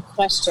 Good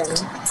question.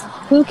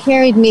 Who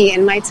carried me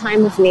in my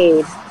time of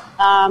need?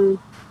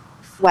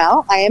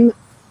 Well, I am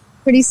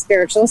pretty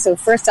spiritual, so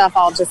first off,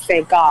 I'll just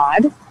say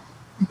God.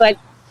 But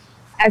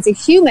as a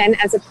human,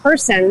 as a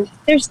person,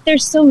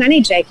 there's so many,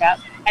 Jacob.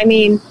 I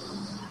mean,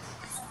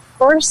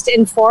 first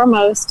and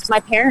foremost, my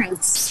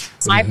parents.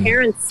 My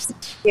parents,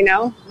 you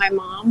know, my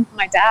mom,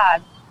 my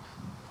dad,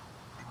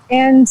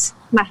 and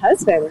my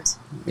husband.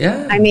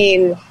 Yeah. I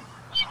mean,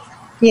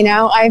 you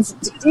know,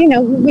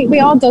 we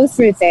all go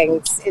through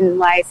things in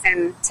life,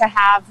 and to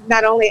have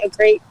not only a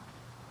great,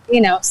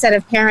 you know, set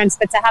of parents,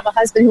 but to have a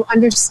husband who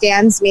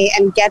understands me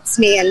and gets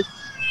me and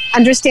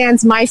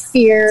understands my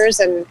fears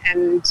and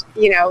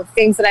you know,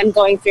 things that I'm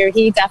going through.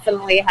 He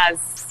definitely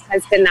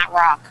has been that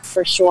rock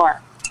for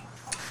sure.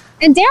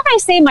 And dare I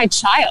say, my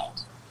child.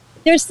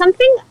 There's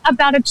something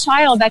about a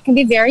child that can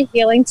be very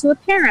healing to a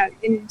parent.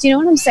 And do you know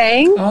what I'm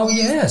saying? Oh,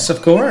 yes,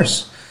 of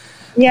course.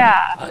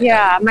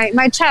 Yeah.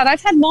 My child.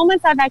 I've had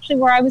moments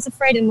where I was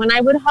afraid, and when I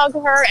would hug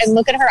her and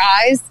look at her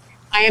eyes,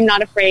 I am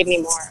not afraid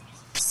anymore.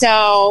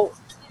 So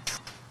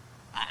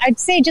I'd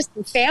say just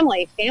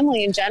family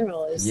in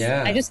general is.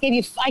 Yeah. I gave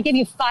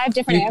you 5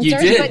 different answers, you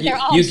did. But they're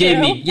all you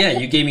true.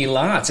 You gave me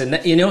lots, and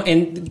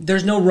and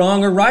there's no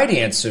wrong or right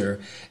answer.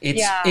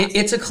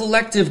 It's a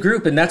collective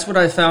group, and that's what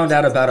I found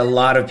out about a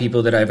lot of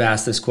people that I've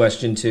asked this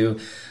question to.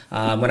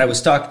 When I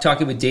was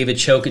talking with David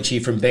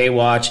Chokachi from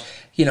Baywatch,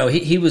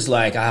 he was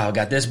like, "Oh, I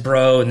got this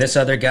bro and this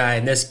other guy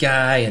and this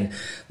guy, and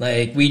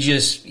like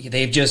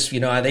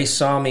they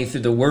saw me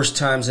through the worst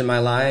times in my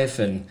life,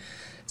 and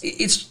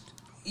it's."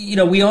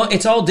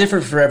 It's all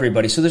different for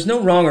everybody. So there's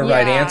no wrong or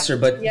right answer,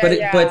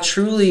 but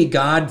truly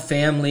God,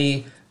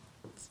 family,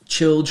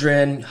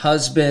 children,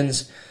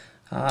 husbands.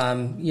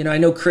 I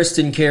know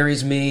Kristen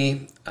carries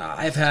me.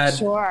 I've had,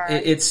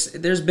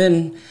 there's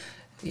been,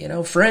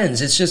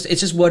 friends. It's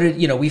just what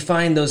we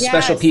find those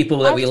special people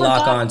that we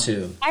lock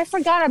onto. I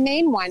forgot a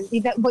main one,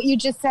 what you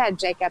just said,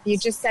 Jacob. You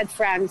just said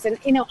friends. And,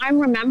 I'm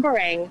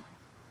remembering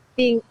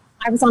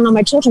I was on All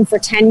My Children for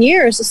 10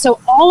 years. So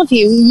all of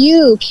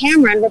you,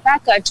 Cameron,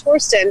 Rebecca,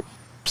 Torsten,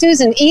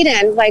 Susan,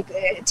 Eden,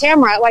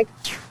 Tamara,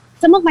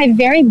 some of my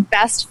very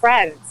best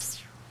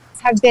friends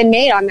have been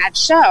made on that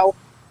show.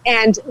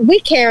 And we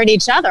carried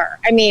each other.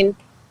 I mean,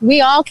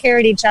 we all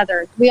carried each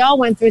other. We all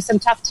went through some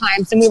tough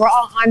times, and we were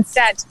all on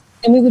set,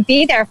 and we would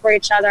be there for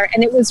each other.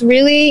 And it was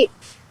really,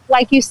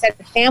 like you said,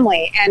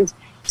 family. And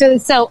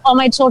so All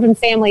My Children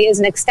family is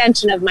an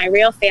extension of my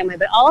real family,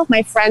 but all of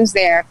my friends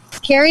there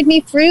carried me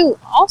through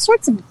all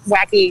sorts of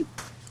wacky,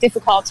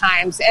 difficult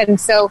times.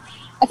 And so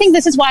I think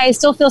this is why I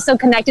still feel so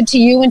connected to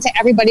you and to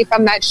everybody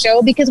from that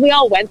show, because we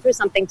all went through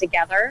something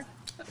together.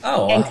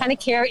 And kind of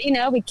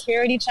we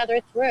carried each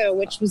other through,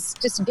 which was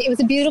it was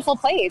a beautiful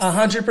place.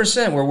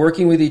 100%. We're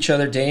working with each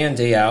other day in,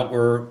 day out.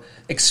 We're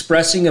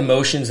expressing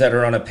emotions that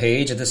are on a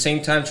page, at the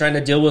same time trying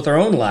to deal with our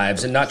own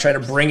lives and not try to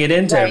bring it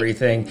into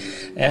everything.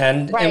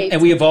 And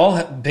we have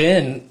all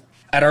been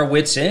at our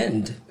wits'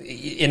 end.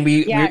 And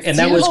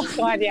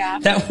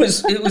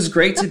it was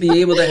great to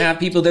be able to have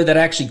people there that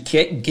actually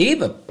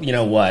gave a,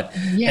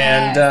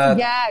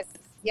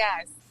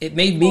 Yes. It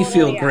made me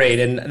feel great,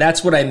 and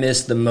that's what I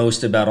miss the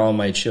most about All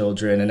My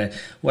Children, and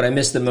what I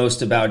miss the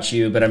most about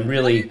you. But I'm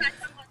really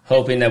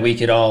hoping that we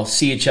could all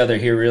see each other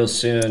here real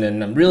soon,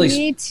 and I'm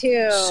really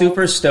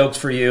super stoked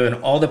for you and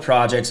all the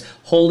projects.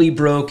 Holy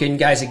Broken,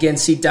 guys, again,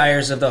 see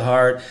Desires of the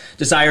Heart.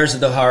 It's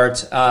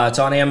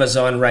on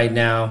Amazon right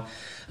now.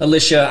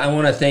 Alicia, I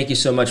want to thank you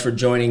so much for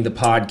joining the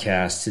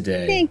podcast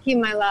today. Thank you,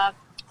 my love.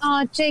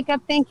 Oh,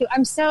 Jacob, thank you.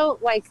 I'm so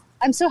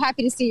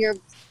happy to see your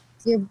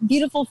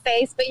beautiful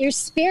face, but your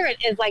spirit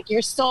is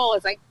your soul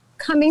is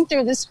coming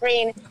through the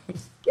screen,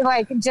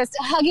 just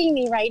hugging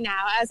me right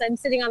now as I'm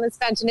sitting on this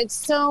bench. And it's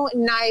so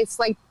nice,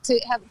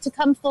 to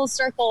come full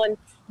circle. And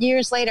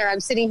years later, I'm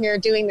sitting here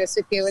doing this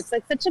with you. It's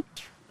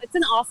it's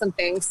an awesome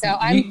thing. So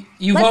let's do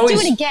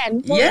it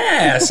again.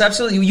 Yes,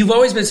 absolutely. You've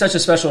always been such a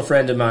special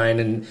friend of mine,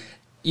 and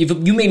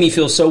you made me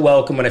feel so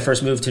welcome when I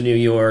first moved to New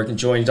York and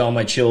joined All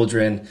My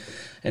Children.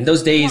 And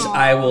those days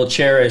I will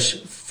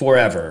cherish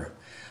forever.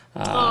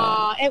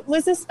 It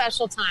was a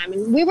special time,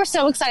 and we were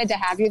so excited to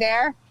have you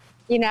there.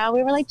 We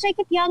were like,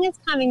 Jacob Young is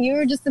coming. You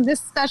were just this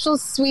special,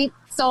 sweet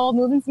soul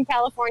moving from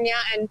California,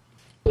 and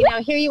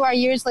here you are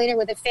years later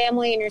with a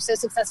family, and you're so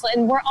successful,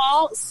 and we're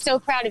all so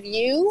proud of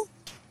you.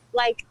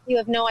 You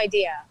have no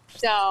idea.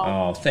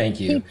 So, thank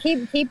you.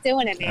 Keep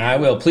doing it, man. I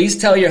will. Please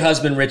tell your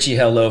husband Richie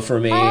hello for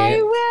me.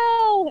 I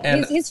will.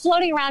 And he's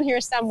floating around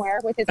here somewhere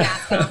with his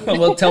mask on.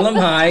 Well, tell him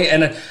hi,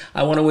 and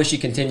I want to wish you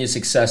continued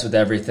success with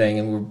everything.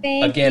 And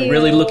we're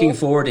really looking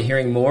forward to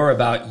hearing more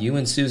about you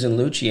and Susan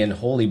Lucci and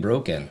Holy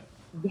Broken.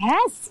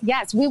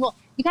 Yes, we will.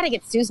 You got to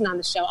get Susan on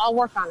the show. I'll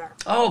work on her.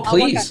 Oh,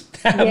 please.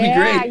 That would be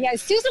great. Yeah,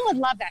 Susan would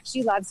love that.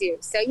 She loves you.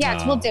 So,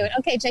 yes, we'll do it.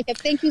 Okay, Jacob,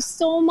 thank you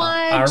so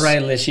much. All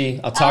right, Lishy.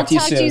 I'll talk to you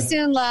soon. Talk to you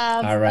soon,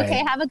 love. All right.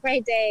 Okay, have a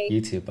great day.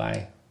 You too.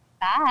 Bye.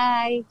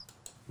 Bye.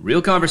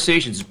 Real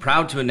Conversations is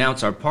proud to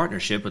announce our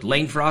partnership with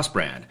Lane Frost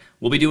Brand.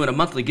 We'll be doing a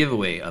monthly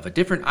giveaway of a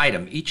different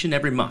item each and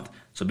every month.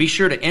 So be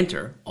sure to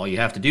enter. All you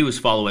have to do is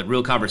follow at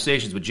Real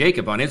Conversations with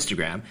Jacob on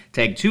Instagram,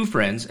 tag 2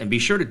 friends, and be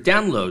sure to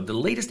download the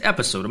latest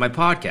episode of my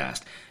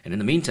podcast. And in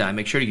the meantime,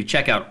 make sure you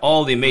check out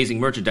all the amazing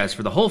merchandise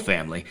for the whole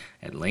family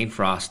at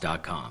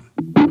lanefrost.com.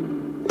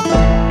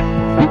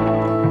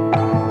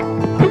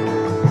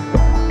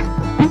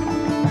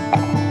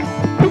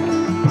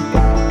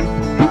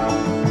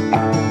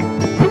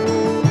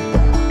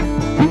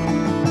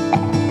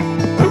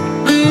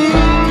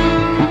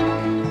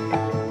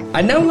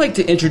 I'd now like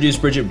to introduce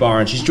Bridget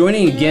Barnes. She's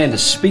joining again to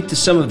speak to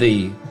some of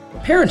the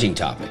parenting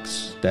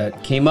topics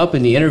that came up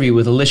in the interview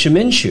with Alicia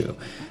Minshew.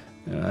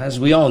 As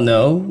we all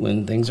know,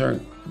 when things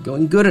aren't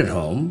going good at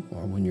home,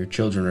 or when your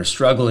children are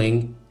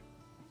struggling,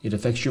 it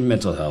affects your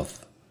mental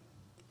health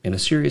in a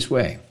serious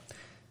way.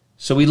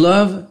 So we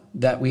love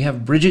that we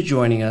have Bridget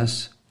joining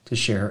us to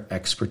share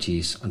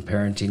expertise on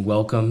parenting.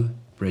 Welcome,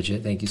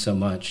 Bridget. Thank you so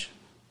much.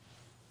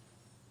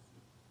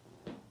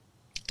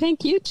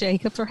 Thank you,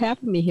 Jacob, for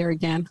having me here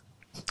again.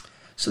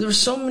 So there were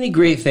so many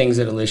great things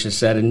that Alicia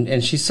said,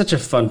 and she's such a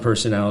fun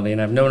personality, and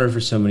I've known her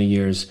for so many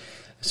years.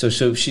 So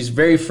she's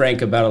very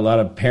frank about a lot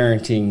of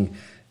parenting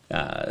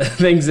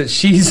things that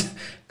she's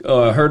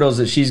hurdles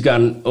that she's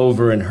gotten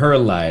over in her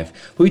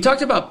life. But we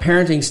talked about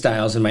parenting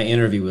styles in my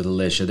interview with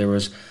Alicia. There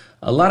was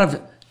a lot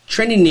of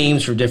trending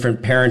names for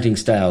different parenting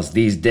styles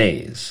these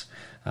days.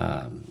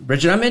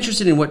 Bridget, I'm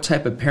interested in what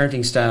type of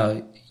parenting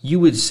style you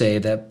would say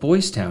that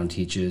Boys Town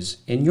teaches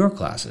in your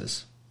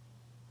classes.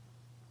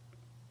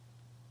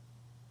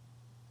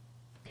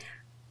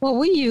 Well,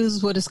 we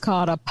use what is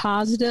called a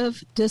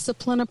positive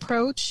discipline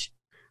approach,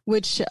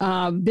 which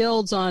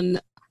builds on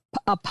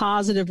a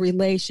positive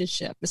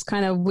relationship. It's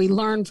kind of, we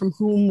learn from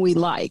whom we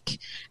like.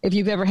 If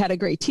you've ever had a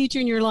great teacher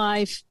in your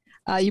life,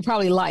 you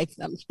probably like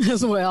them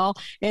as well.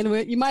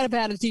 And you might have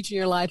had a teacher in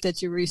your life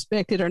that you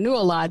respected or knew a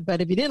lot, but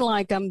if you didn't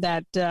like them,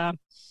 that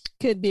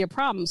could be a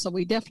problem. So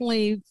we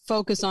definitely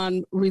focus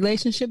on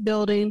relationship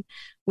building.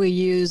 We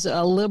use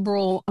a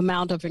liberal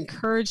amount of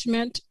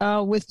encouragement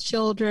with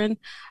children,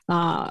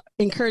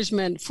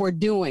 encouragement for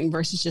doing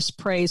versus just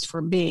praise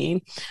for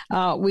being.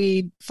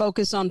 We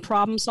focus on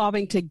problem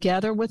solving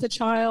together with a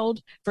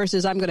child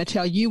versus I'm going to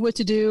tell you what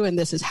to do and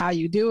this is how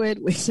you do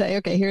it. We say,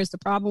 okay, here's the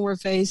problem we're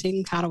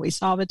facing. How do we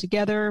solve it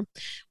together?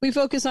 We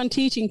focus on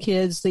teaching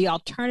kids the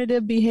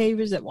alternative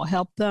behaviors that will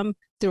help them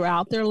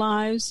throughout their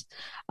lives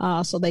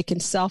so they can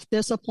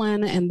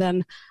self-discipline. And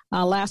then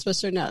last but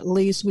certainly not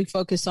least, we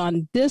focus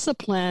on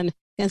discipline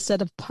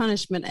instead of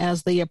punishment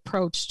as the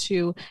approach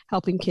to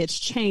helping kids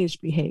change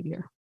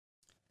behavior.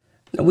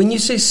 Now, when you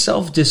say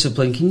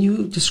self-discipline, can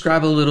you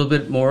describe a little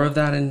bit more of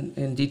that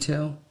in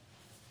detail?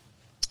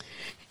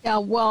 Yeah,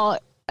 well,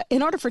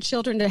 in order for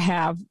children to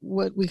have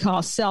what we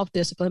call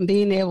self-discipline,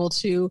 being able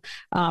to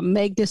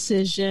make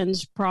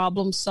decisions,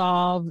 problem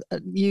solve,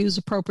 use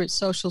appropriate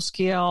social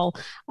skill,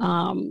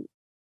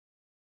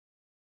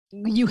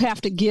 you have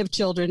to give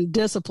children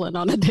discipline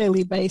on a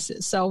daily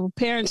basis. So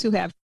parents who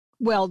have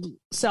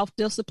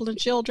self-disciplined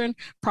children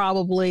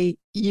probably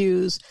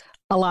use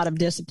a lot of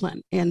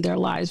discipline in their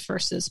lives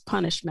versus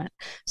punishment.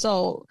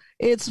 So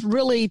it's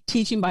really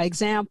teaching by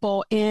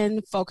example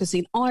and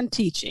focusing on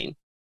teaching.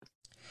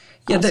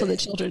 So the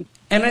children.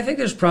 And I think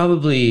there's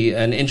probably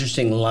an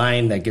interesting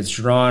line that gets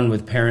drawn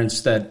with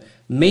parents that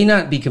may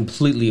not be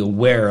completely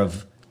aware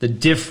of the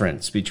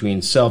difference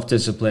between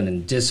self-discipline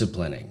and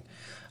disciplining,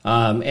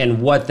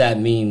 and what that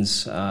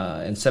means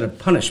instead of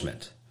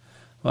punishment.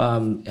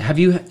 Have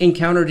you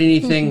encountered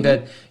anything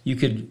that you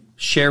could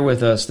share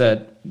with us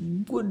that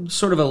would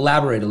sort of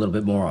elaborate a little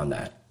bit more on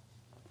that?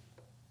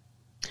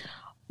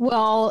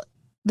 Well,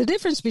 the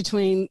difference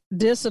between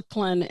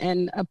discipline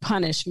and a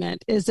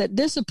punishment is that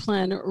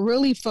discipline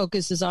really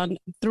focuses on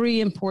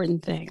three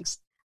important things,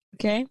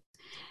 okay?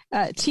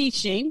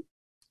 Teaching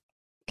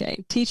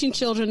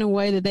children in a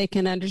way that they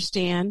can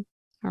understand,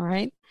 all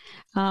right?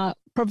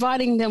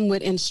 Providing them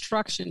with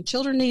instruction.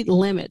 Children need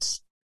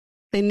limits.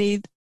 They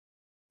need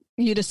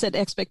you to set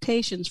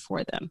expectations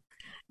for them.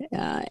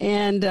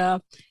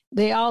 And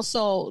they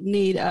also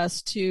need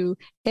us to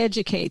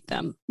educate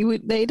them.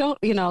 They don't,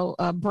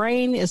 a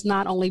brain is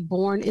not only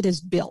born, it is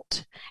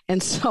built.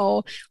 And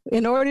so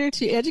in order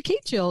to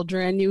educate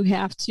children, you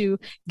have to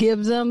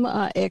give them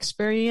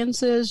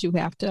experiences. You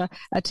have to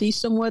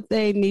teach them what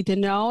they need to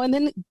know and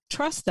then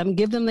trust them,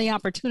 give them the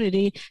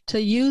opportunity to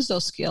use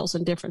those skills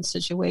in different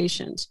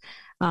situations.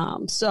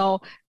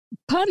 So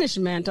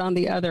punishment, on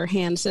the other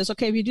hand, says,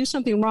 okay, if you do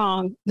something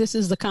wrong, this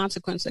is the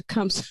consequence that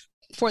comes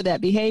for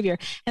that behavior.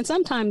 And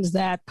sometimes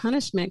that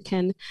punishment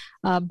can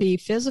be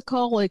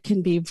physical, it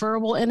can be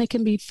verbal, and it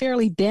can be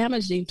fairly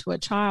damaging to a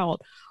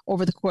child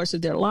over the course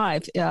of their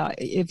life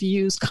if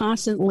used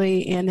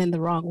constantly and in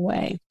the wrong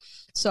way.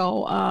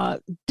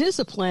 So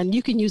discipline,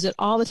 you can use it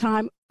all the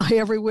time,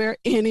 everywhere,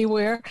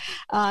 anywhere,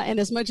 and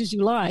as much as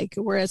you like,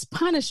 whereas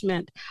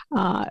punishment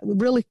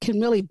really can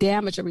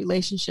damage a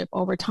relationship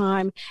over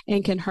time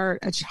and can hurt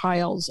a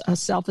child's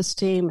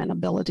self-esteem and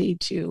ability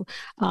to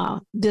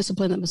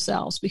discipline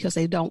themselves because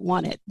they don't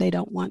want it. They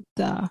don't want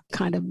the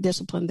kind of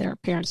discipline their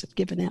parents have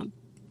given them.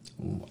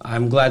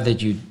 I'm glad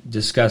that you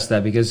discussed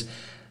that because,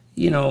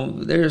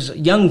 there's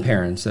young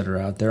parents that are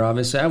out there.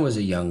 Obviously, I was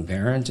a young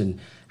parent, and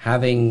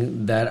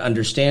having that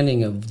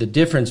understanding of the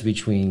difference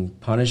between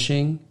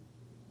punishing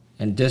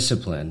and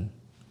discipline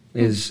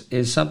is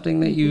something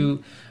that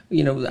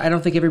I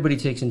don't think everybody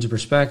takes into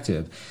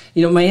perspective.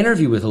 My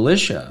interview with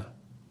Alicia,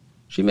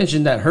 she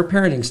mentioned that her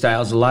parenting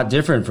style is a lot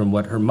different from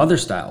what her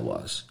mother's style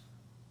was.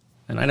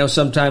 And I know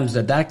sometimes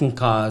that can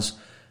cause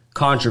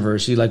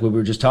controversy, like what we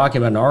were just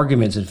talking about in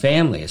arguments in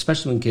family,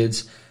 especially when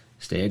kids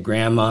stay at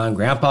grandma and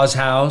grandpa's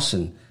house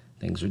and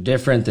things are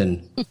different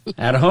than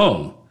at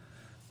home.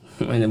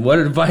 And what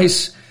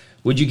advice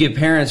would you give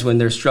parents when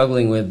they're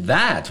struggling with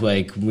that?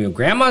 Like,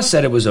 grandma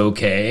said it was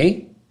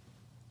okay,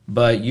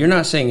 but you're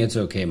not saying it's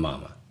okay,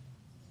 mama.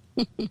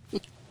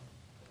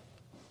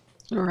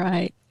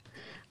 Right.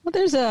 Well,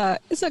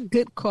 it's a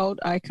good quote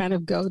I kind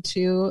of go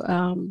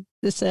to.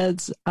 This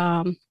says,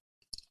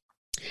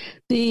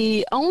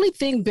 the only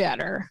thing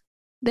better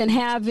than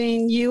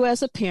having you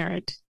as a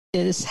parent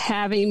is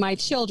having my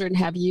children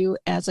have you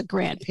as a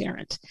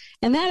grandparent.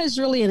 And that is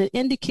really an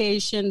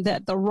indication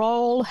that the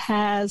role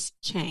has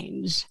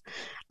changed.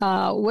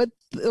 What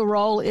the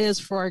role is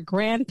for a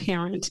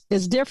grandparent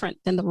is different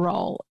than the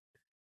role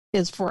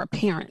is for a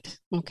parent.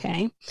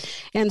 Okay.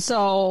 And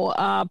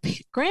so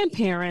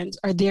grandparents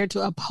are there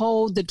to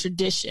uphold the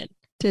tradition,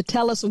 to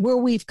tell us where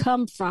we've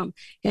come from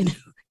and,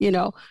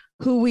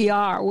 who we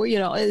are.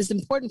 It's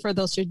important for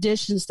those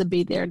traditions to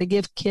be there, to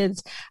give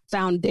kids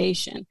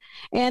foundation.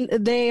 And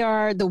they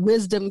are the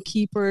wisdom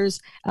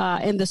keepers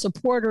and the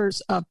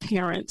supporters of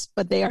parents,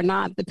 but they are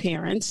not the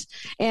parents.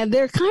 And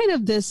they're kind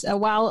of this,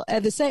 while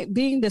at the same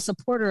being the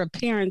supporter of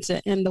parents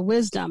and the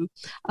wisdom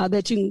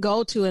that you can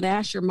go to and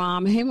ask your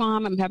mom, hey,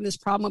 Mom, I'm having this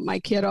problem with my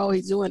kiddo.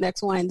 He's doing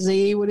X, Y, and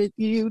Z. What do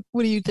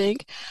you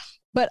think?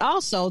 But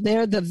also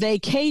they're the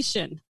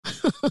vacation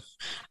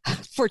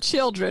for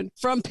children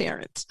from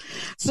parents.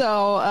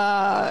 So,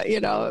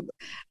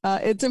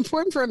 it's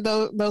important for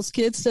those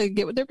kids to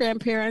get with their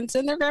grandparents,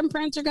 and their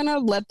grandparents are going to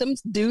let them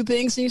do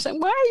things. And you say,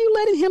 why are you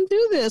letting him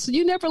do this?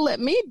 You never let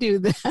me do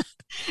that.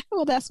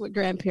 Well, that's what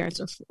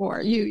grandparents are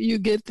for. You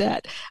get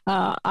that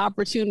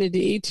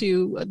opportunity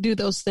to do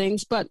those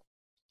things. But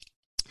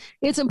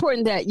it's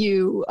important that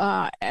you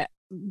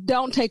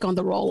don't take on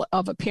the role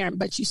of a parent,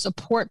 but you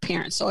support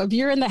parents. So if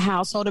you're in the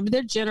household, if there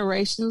are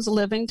generations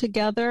living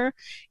together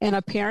and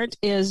a parent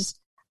is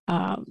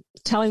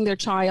telling their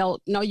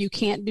child, no, you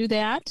can't do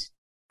that.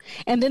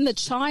 And then the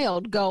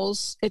child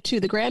goes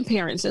to the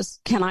grandparent and says,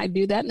 can I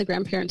do that? And the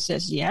grandparent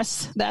says,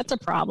 yes, that's a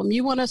problem.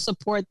 You want to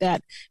support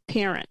that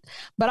parent.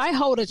 But I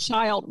hold a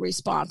child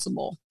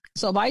responsible.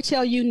 So if I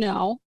tell you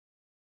no,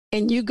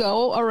 and you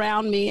go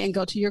around me and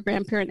go to your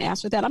grandparent and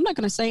ask for that, I'm not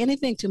going to say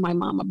anything to my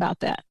mom about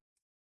that.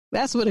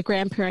 That's what a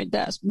grandparent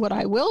does. What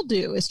I will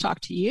do is talk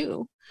to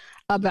you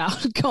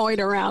about going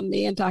around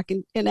me and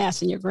talking and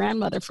asking your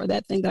grandmother for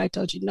that thing that I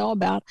told you no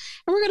about.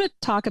 And we're going to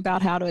talk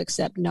about how to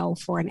accept no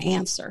for an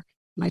answer.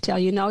 When I tell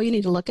you no, you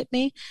need to look at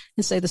me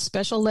and say the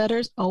special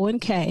letters O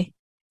and K,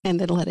 and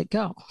then let it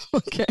go.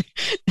 Okay.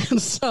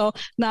 And so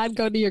not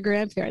go to your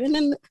grandparent. And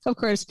then, of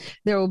course,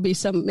 there will be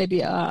some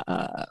maybe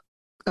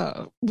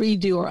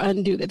redo or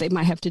undo that they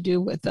might have to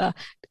do with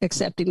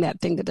accepting that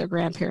thing that their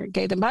grandparent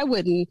gave them. I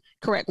wouldn't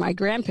correct my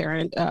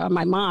grandparent,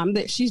 my mom,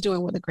 that she's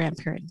doing what a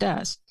grandparent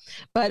does.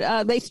 But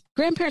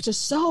grandparents are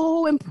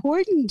so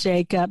important,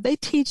 Jacob. They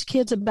teach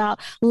kids about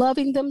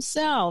loving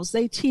themselves.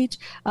 They teach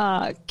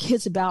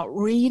kids about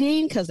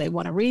reading because they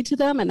want to read to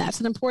them, and that's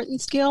an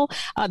important skill.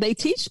 They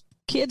teach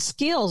kids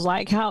skills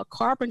like how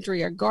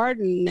carpentry or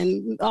garden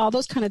and all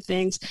those kind of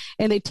things.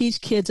 And they teach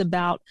kids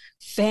about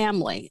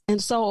family.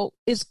 And so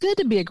it's good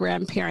to be a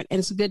grandparent, and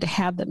it's good to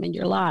have them in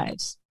your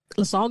lives,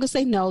 as long as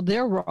they know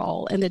their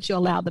role and that you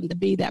allow them to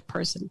be that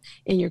person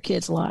in your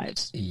kids'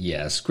 lives.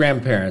 Yes,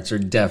 grandparents are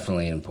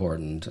definitely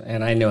important.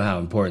 And I know how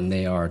important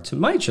they are to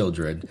my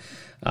children,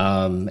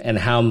 and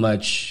how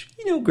much,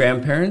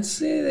 grandparents,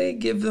 they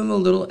give them a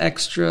little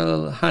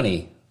extra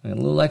honey and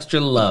a little extra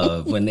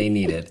love when they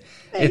need it.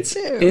 It's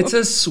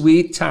a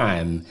sweet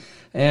time.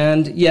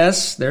 And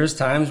yes, there's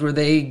times where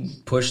they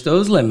push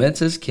those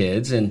limits as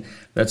kids. And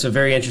that's a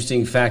very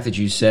interesting fact that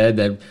you said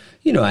that,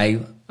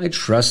 I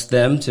trust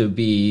them to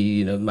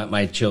be,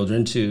 my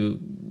children to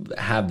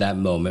have that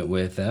moment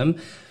with them.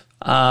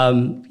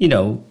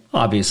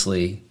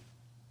 Obviously,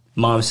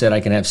 Mom said I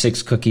can have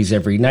 6 cookies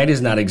every night is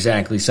not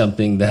exactly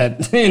something that,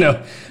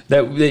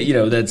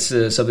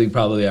 that's something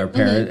probably our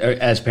parents,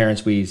 as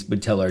parents, we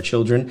would tell our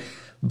children.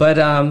 But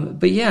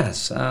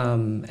yes,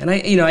 and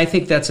I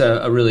think that's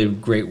a really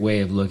great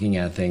way of looking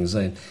at things.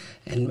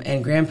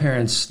 And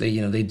grandparents,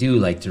 they do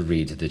like to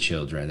read to the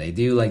children. They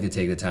do like to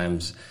take the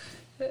times.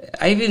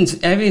 I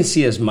even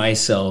see as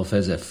myself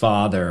as a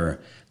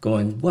father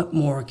going, what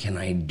more can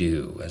I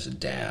do as a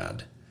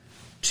dad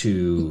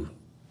to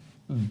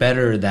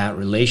better that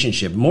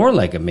relationship, more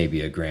like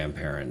maybe a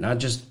grandparent, not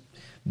just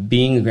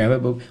being a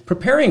grandparent, but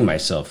preparing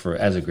myself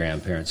as a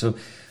grandparent. So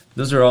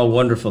those are all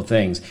wonderful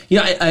things.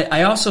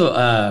 I also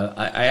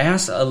I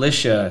asked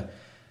Alicia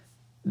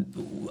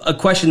a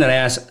question that I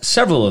asked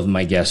several of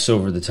my guests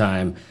over the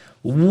time.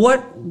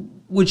 What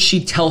would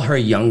she tell her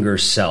younger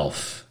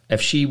self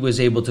if she was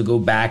able to go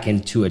back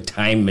into a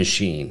time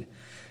machine?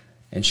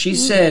 And she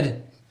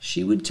said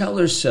she would tell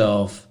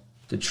herself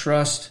to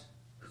trust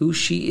who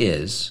she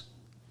is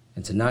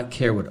and to not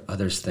care what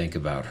others think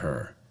about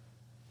her.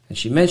 And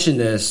she mentioned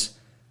this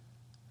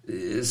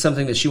is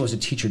something that she wants to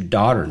teach her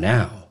daughter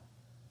now.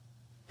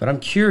 But I'm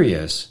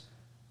curious,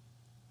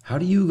 how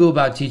do you go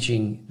about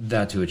teaching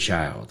that to a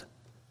child?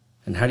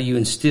 And how do you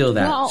instill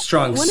that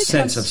strong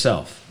sense of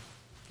self?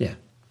 Yeah.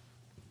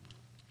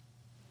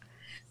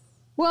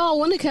 Well,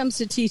 when it comes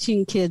to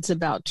teaching kids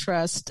about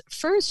trust,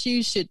 first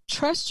you should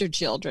trust your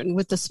children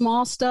with the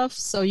small stuff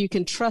so you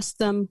can trust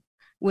them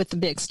with the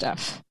big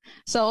stuff.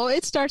 So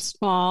it starts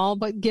small,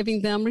 but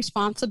giving them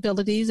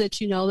responsibilities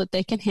that you know that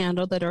they can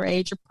handle, that are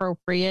age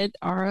appropriate,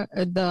 are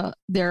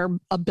their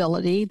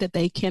ability that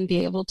they can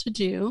be able to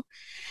do,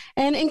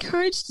 and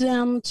encourage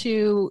them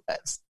to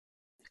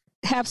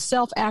have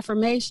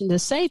self-affirmation to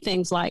say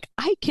things like,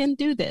 I can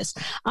do this.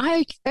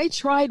 I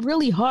tried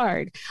really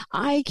hard.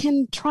 I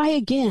can try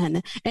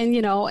again. And,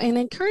 and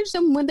encourage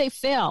them when they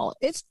fail.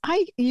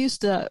 I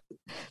used to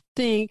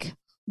think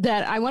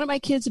that I wanted my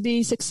kids to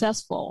be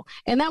successful.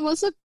 And that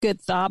was a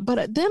good thought.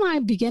 But then I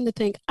began to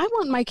think, I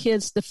want my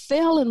kids to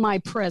fail in my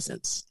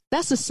presence.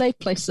 That's a safe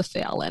place to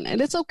fail in.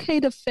 And it's okay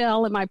to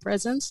fail in my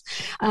presence.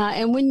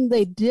 And when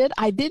they did,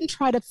 I didn't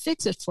try to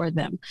fix it for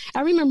them.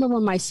 I remember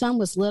when my son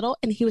was little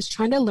and he was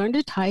trying to learn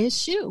to tie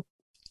his shoe.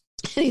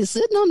 And he's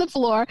sitting on the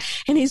floor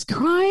and he's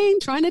crying,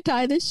 trying to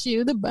tie this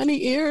shoe. The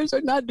bunny ears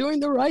are not doing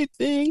the right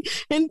thing.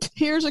 And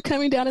tears are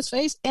coming down his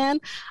face.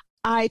 And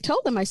I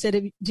told him, I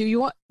said, do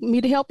you want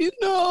me to help you?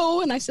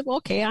 No. And I said, well,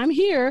 okay, I'm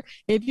here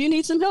if you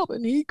need some help.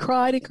 And he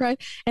cried and cried.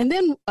 And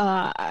then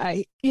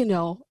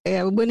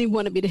when he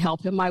wanted me to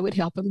help him, I would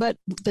help him. But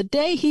the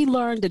day he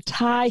learned to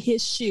tie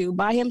his shoe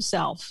by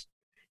himself,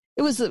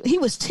 he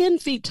was 10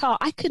 feet tall.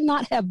 I could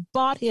not have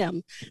bought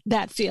him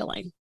that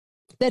feeling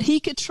that he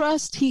could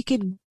trust, he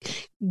could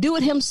do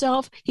it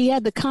himself. He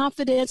had the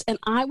confidence, and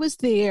I was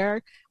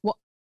there. Well,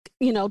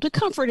 to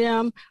comfort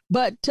him,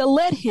 but to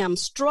let him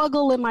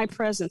struggle in my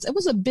presence. It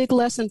was a big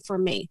lesson for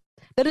me.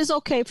 That it's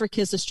okay for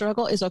kids to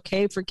struggle. It's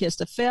okay for kids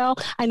to fail.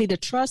 I need to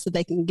trust that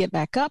they can get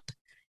back up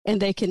and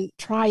they can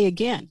try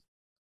again.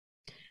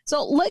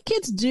 So let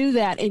kids do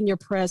that in your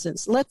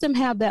presence. Let them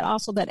have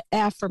that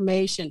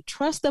affirmation.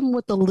 Trust them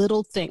with the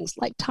little things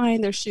like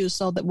tying their shoes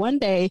so that one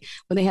day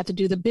when they have to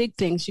do the big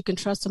things, you can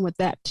trust them with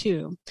that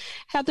too.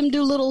 Have them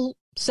do little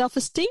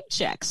self-esteem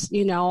checks,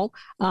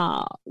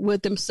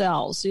 with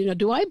themselves.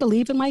 Do I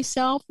believe in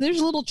myself? There's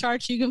little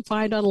charts you can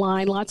find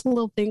online, lots of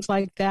little things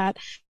like that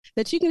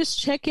you can just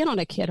check in on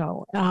a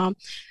kiddo.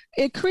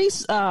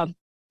 Increase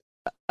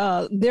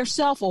their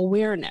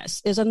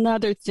self-awareness is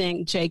another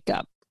thing,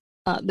 Jacob,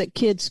 that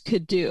kids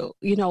could do.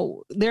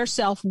 Their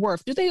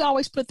self-worth. Do they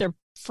always put their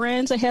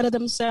friends ahead of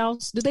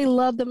themselves? Do they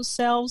love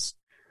themselves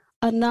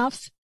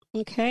enough?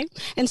 Okay.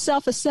 And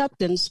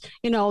self-acceptance,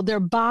 their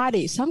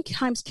bodies.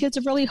 Sometimes kids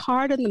are really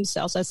hard on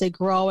themselves as they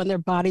grow and their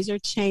bodies are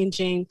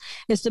changing.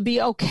 Is to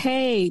be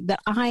okay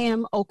that I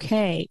am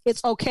okay.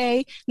 It's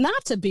okay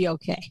not to be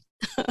okay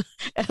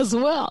as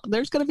well.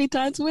 There's going to be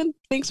times when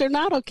things are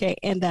not okay,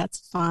 and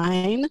that's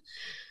fine.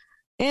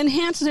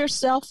 Enhance their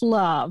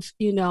self-love,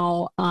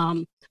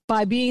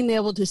 by being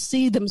able to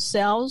see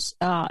themselves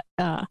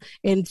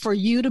and for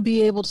you to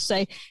be able to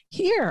say,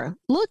 here,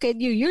 look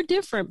at you, you're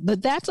different,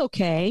 but that's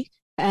okay.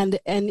 And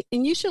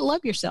you should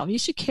love yourself. You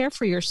should care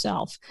for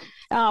yourself.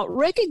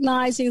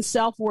 Recognizing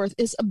self-worth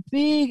is a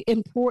big,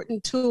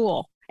 important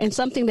tool and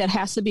something that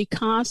has to be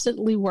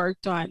constantly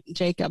worked on,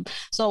 Jacob.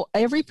 So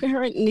every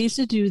parent needs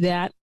to do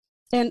that.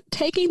 And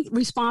taking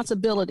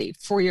responsibility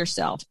for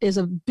yourself is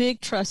a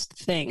big trust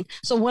thing.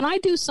 So when I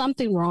do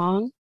something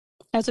wrong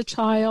as a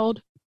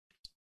child,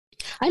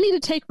 I need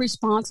to take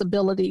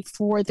responsibility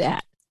for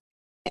that.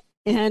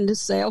 And to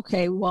say,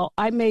 okay, well,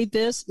 I made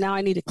this, now I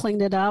need to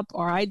clean it up,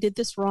 or I did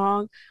this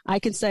wrong. I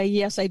can say,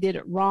 yes, I did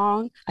it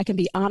wrong. I can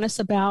be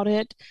honest about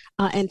it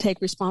and take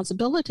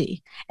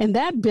responsibility. And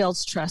that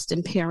builds trust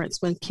in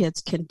parents when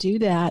kids can do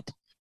that.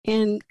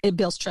 And it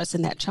builds trust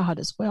in that child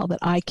as well, that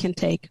I can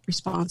take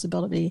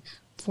responsibility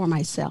for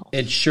myself.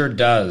 It sure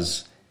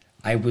does.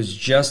 I was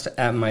just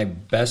at one of my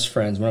best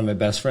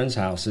friend's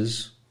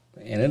houses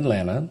in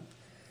Atlanta.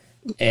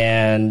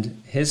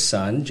 And his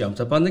son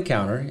jumped up on the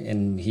counter,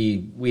 and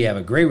we have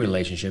a great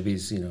relationship.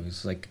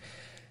 He's like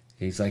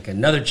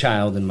another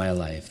child in my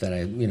life that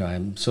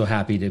I'm so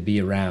happy to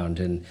be around,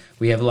 and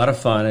we have a lot of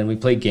fun, and we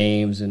play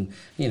games, and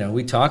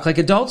we talk like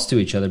adults to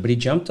each other. But he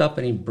jumped up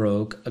and he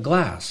broke a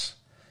glass,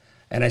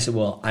 and I said,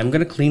 "Well, I'm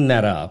going to clean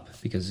that up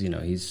because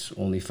he's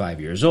only 5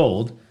 years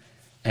old,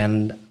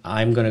 and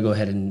I'm going to go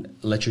ahead and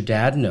let your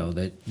dad know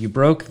that you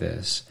broke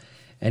this."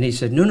 And he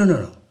said,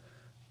 "No,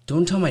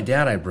 don't tell my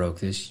dad I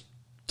broke this.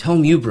 Tell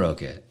him you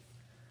broke it."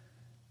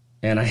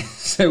 And I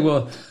said,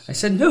 no.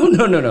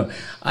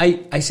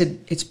 I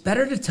said, it's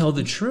better to tell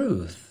the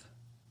truth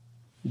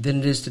than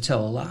it is to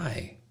tell a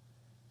lie.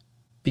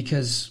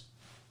 Because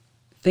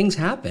things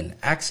happen,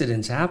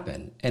 accidents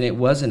happen, and it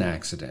was an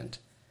accident,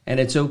 and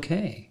it's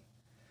okay.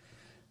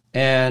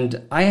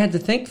 And I had to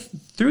think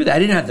through that. I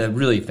didn't have to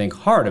really think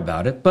hard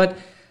about it, but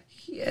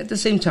at the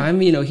same time,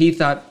 he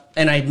thought,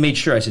 and I made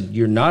sure, I said,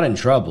 you're not in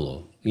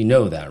trouble. You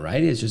know that,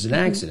 right? It's just an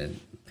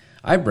accident.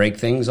 I break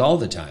things all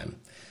the time.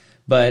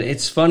 But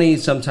it's funny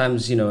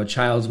sometimes, a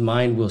child's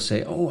mind will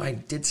say, oh, I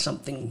did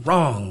something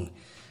wrong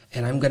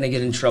and I'm going to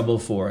get in trouble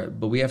for it.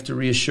 But we have to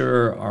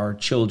reassure our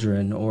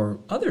children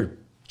or other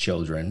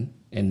children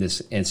in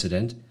this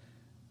incident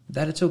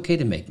that it's okay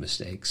to make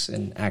mistakes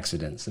and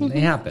accidents, and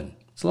they happen.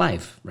 It's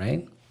life,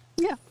 right?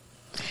 Yeah.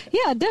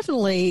 Yeah,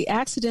 definitely.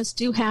 Accidents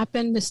do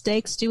happen.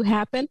 Mistakes do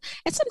happen.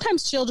 And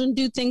sometimes children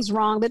do things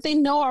wrong that they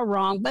know are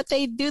wrong, but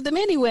they do them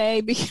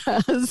anyway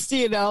because,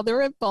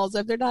 they're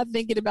impulsive. They're not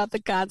thinking about the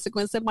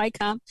consequence that might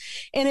come.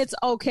 And it's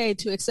okay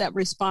to accept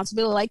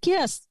responsibility. Like,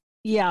 yes,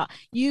 yeah,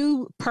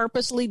 you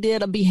purposely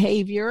did a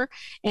behavior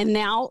and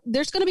now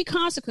there's going to be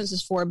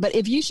consequences for it. But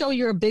if you show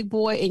you're a big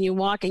boy and you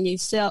walk and you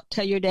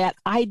tell your dad,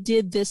 I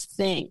did this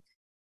thing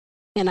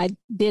and I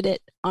did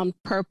it on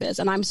purpose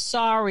and I'm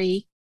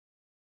sorry.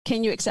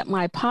 Can you accept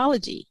my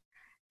apology?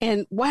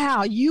 And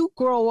wow, you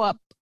grow up.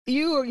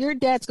 Your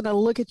dad's going to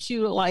look at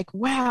you like,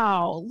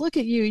 wow, look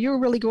at you. You're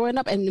really growing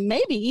up. And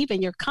maybe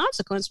even your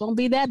consequence won't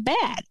be that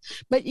bad.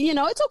 But,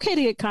 it's okay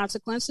to get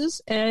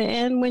consequences.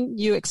 And when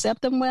you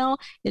accept them well,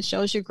 it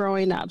shows you're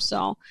growing up.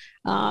 So,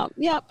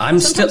 yeah. I'm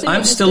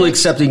still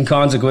accepting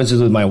consequences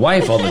with my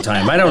wife all the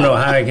time. I don't know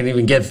how I can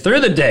even get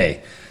through the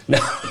day. No,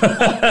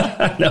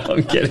 no,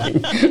 I'm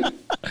kidding.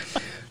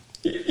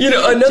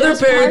 Another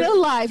parent, part of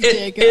life,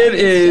 it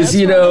is,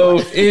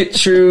 it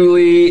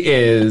truly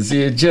is.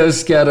 You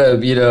just gotta,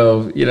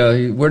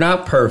 we're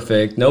not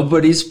perfect.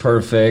 Nobody's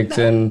perfect.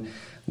 No. And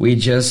we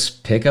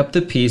just pick up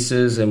the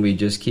pieces and we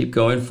just keep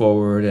going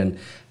forward and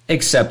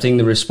accepting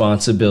the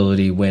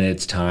responsibility when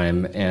it's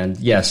time. And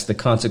yes, the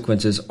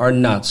consequences are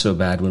not so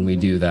bad when we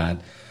do that.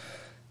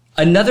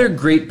 Another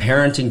great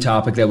parenting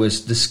topic that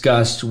was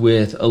discussed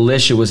with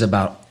Alicia was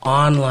about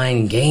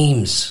online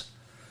games.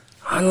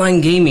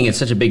 Online gaming is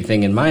such a big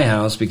thing in my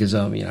house because,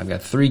 I've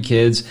got 3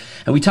 kids.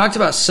 And we talked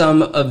about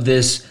some of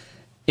this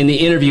in the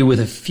interview with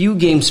a few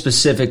games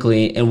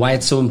specifically and why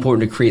it's so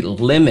important to create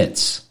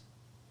limits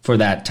for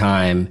that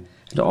time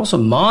and to also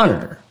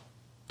monitor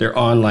their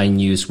online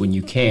use when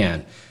you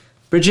can.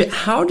 Bridget,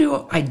 how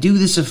do I do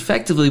this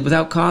effectively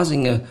without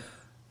causing a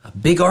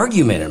big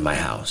argument in my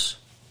house?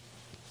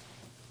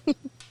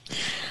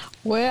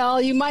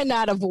 Well, you might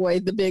not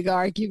avoid the big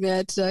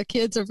argument.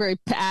 Kids are very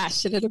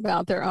passionate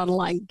about their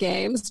online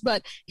games.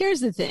 But here's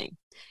the thing.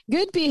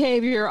 Good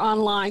behavior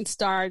online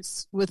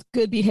starts with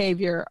good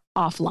behavior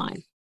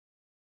offline.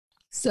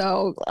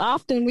 So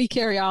often we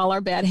carry all our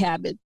bad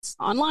habits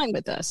online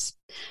with us.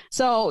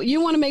 So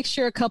you want to make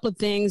sure a couple of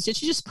things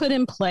that you just put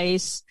in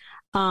place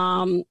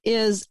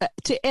is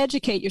to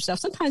educate yourself.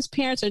 Sometimes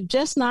parents are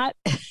just not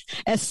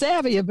as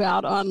savvy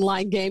about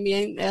online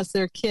gaming as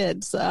their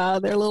kids. They're a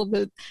little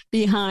bit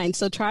behind.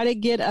 So try to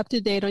get up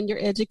to date on your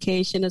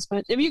education as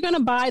much. If you're going to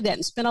buy that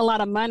and spend a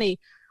lot of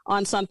money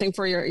on something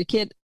for your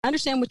kid,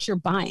 understand what you're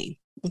buying.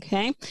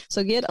 Okay,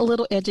 so get a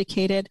little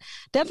educated.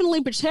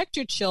 Definitely protect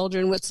your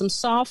children with some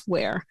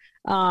software,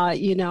 Net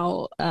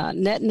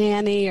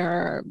Nanny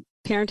or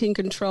Parenting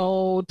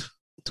Controlled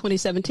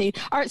 2017.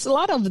 All right, so a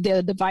lot of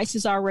the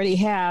devices already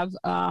have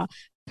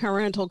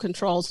parental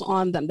controls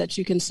on them that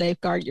you can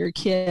safeguard your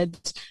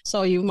kids,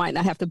 so you might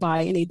not have to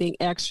buy anything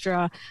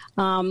extra.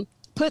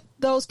 Put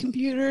those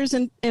computers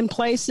in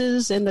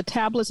places and the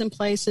tablets in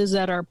places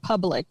that are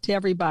public to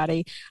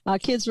everybody.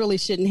 Kids really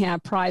shouldn't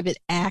have private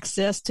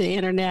access to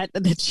internet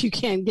that you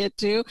can't get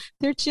to.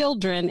 They're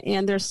children,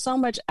 and there's so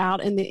much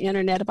out in the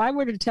internet. If I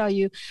were to tell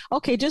you,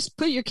 okay, just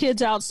put your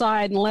kids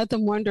outside and let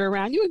them wander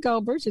around, you would go,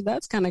 Bridget,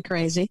 that's kind of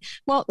crazy.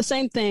 Well, the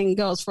same thing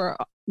goes for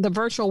the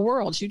virtual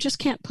worlds. You just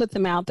can't put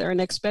them out there and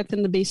expect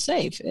them to be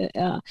safe.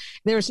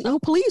 There's no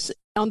police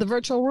on the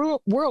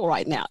virtual world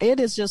right now.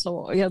 It is just the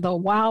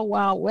wild,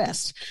 wild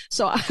west.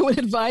 So I would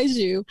advise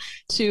you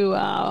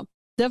to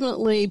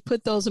definitely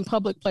put those in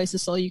public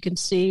places so you can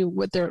see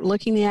what they're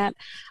looking at.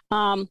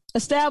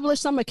 Establish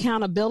some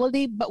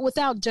accountability, but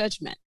without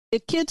judgment.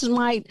 If kids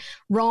might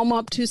roam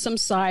up to some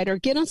site or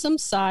get on some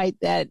site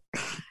that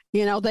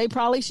they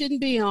probably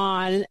shouldn't be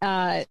on.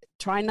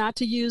 Try not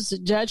to use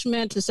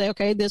judgment to say,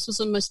 okay, this was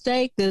a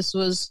mistake. This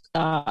was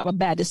a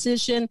bad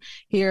decision.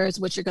 Here's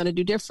what you're going to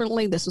do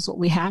differently. This is what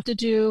we have to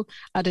do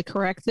to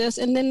correct this,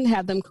 and then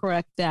have them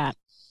correct that.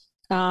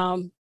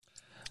 Well,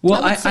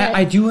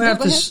 I do have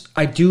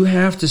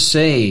to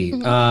say,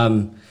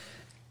 mm-hmm.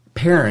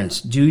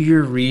 Parents, do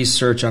your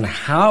research on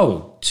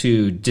how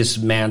to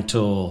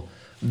dismantle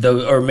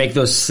or make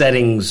those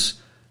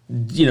settings,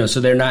 so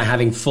they're not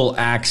having full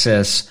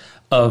access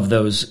of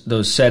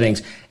those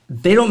settings.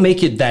 They don't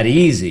make it that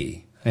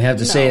easy. I have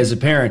to say, as a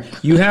parent,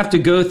 you have to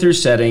go through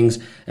settings.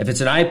 If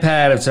it's an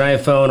iPad, if it's an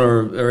iPhone,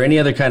 or any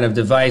other kind of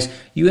device,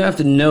 you have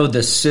to know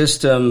the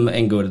system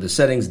and go to the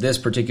settings, this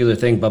particular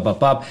thing, blah, blah,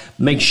 blah.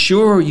 Make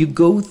sure you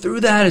go through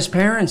that as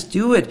parents.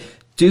 Do it.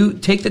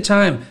 Take the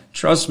time.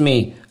 Trust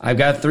me, I've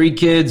got 3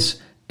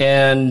 kids,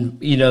 and,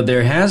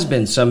 there has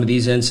been some of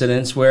these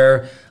incidents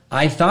where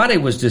I thought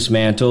it was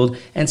dismantled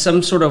and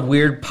some sort of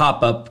weird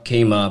pop-up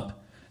came up.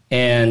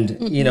 And,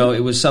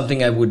 it was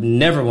something I would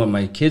never want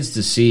my kids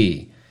to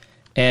see.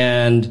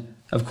 And,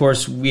 of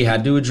course, we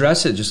had to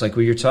address it, just like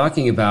what you're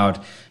talking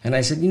about. And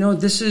I said,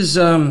 this is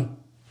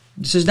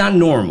not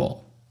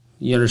normal.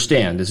 You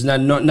understand? This is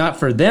not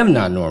for them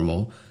not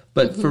normal,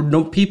 but for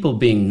no people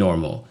being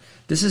normal.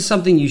 This is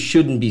something you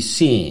shouldn't be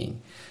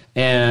seeing.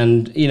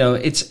 And,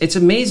 it's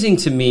amazing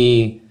to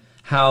me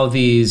how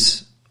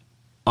these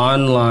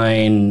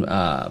online,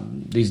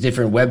 these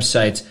different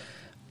websites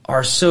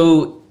are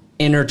so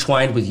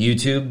intertwined with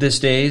YouTube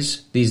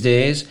these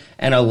days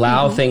and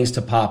allow things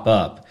to pop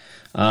up.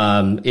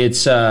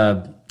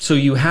 So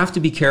you have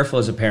to be careful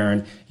as a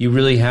parent. You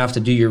really have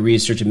to do your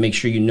research and make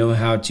sure you know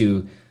how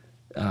to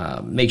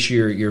make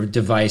sure your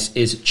device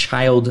is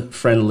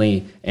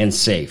child-friendly and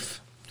safe.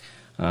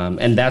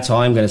 And that's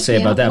all I'm going to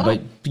say about that.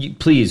 But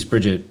please,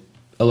 Bridget,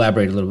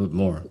 elaborate a little bit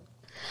more.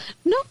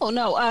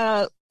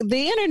 No.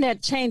 The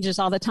internet changes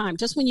all the time.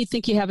 Just when you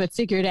think you have it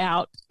figured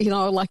out,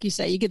 like you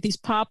say, you get these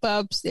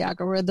pop-ups, the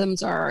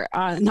algorithms are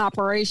in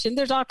operation.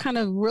 There's all kind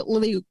of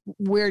really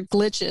weird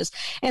glitches.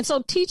 And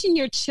so teaching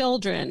your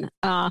children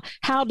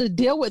how to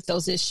deal with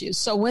those issues.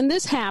 So when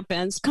this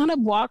happens, kind of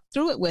walk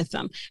through it with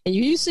them. And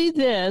you see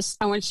this,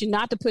 I want you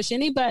not to push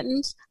any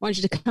buttons. I want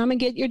you to come and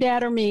get your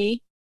dad or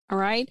me. All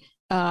right.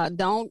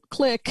 Don't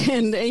click.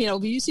 And,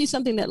 if you see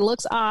something that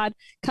looks odd,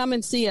 come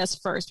and see us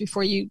first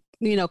before you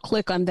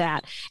click on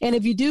that. And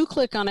if you do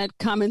click on it,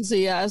 come and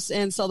see us,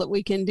 and so that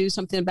we can do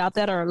something about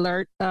that or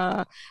alert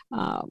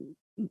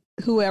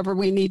whoever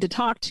we need to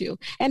talk to.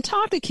 And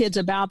talk to kids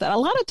about that. A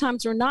lot of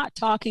times we're not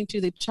talking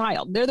to the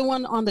child. They're the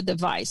one on the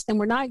device, and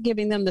we're not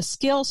giving them the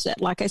skill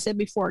set. Like I said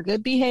before,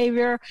 good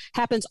behavior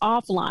happens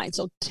offline.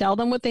 So tell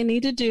them what they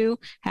need to do,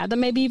 have them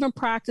maybe even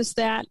practice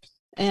that,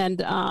 and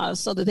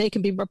so that they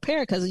can be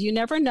prepared, because you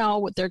never know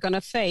what they're going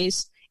to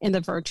face in the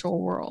virtual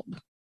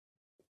world.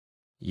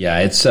 Yeah,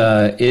 it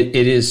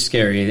is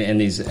scary,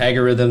 and these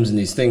algorithms and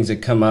these things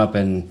that come up,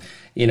 and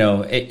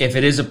if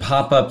it is a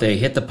pop-up, they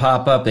hit the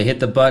pop-up, they hit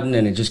the button,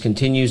 and it just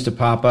continues to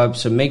pop up.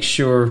 So make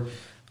sure,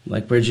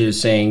 like Bridget is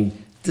saying,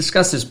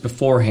 discuss this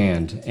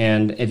beforehand,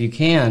 and if you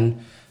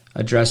can,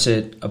 address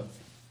it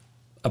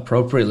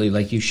appropriately,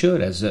 like you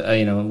should, as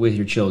with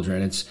your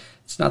children. It's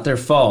not their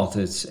fault.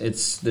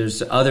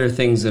 There's other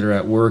things that are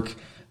at work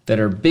that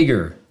are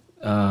bigger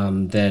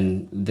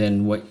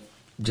than what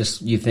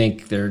just you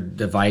think their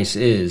device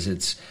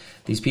is.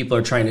 These people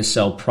are trying to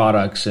sell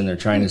products, and they're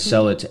trying to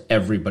sell it to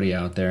everybody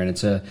out there, and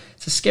it's a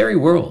scary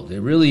world.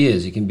 It really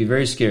is. It can be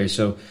very scary.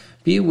 So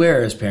be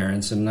aware as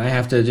parents, and I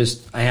have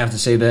to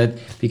say that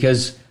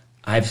because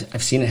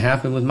I've seen it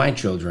happen with my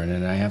children,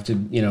 and I have to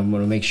want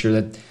to make sure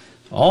that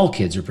all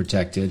kids are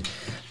protected.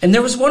 And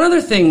there was one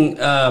other thing,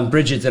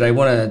 Bridget, that I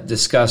want to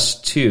discuss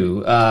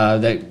too,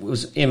 that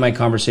was in my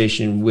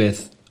conversation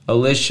with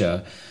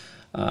Alicia.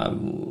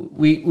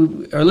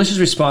 Alicia's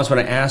response when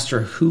I asked her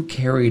who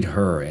carried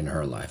her in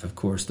her life. Of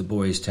course, the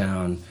Boys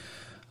Town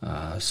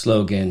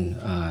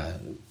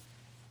slogan.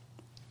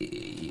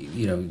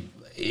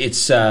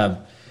 It's the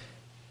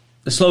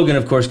slogan,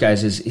 of course,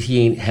 guys, is "He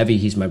ain't heavy,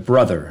 he's my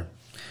brother."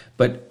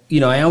 But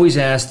I always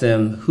ask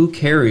them who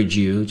carried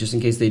you, just in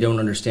case they don't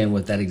understand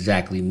what that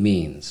exactly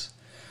means.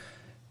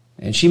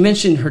 And she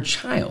mentioned her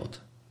child.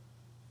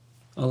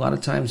 A lot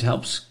of times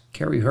helps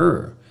carry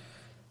her,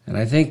 and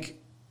I think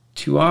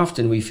too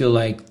often we feel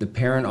like the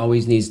parent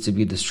always needs to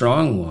be the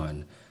strong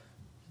one,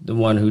 the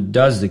one who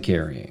does the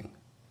carrying.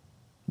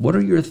 What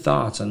are your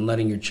thoughts on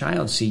letting your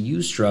child see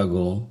you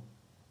struggle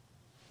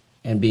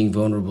and being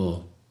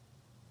vulnerable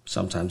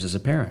sometimes as a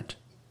parent?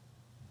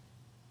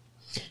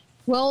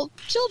 Well,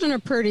 children are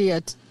pretty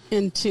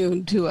in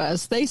tune to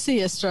us. They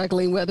see us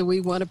struggling, whether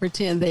we want to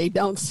pretend they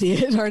don't see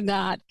it or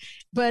not.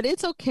 But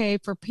it's okay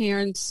for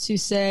parents to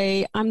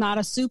say, I'm not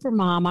a super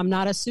mom, I'm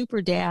not a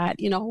super dad,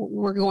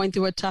 we're going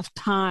through a tough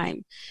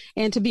time.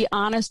 And to be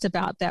honest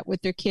about that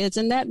with their kids.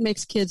 And that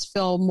makes kids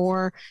feel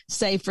more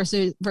safe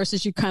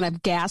versus you kind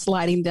of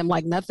gaslighting them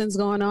like nothing's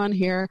going on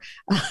here.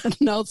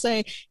 They'll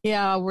say,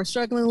 yeah, we're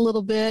struggling a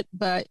little bit,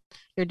 but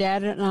your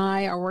dad and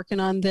I are working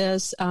on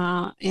this,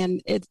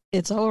 and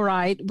it's all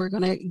right. We're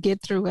going to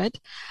get through it.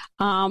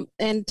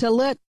 And to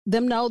let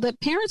them know that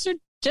parents are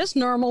just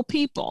normal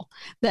people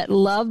that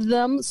love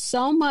them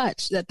so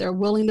much that they're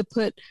willing to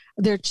put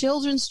their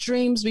children's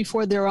dreams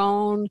before their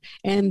own,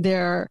 and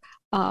their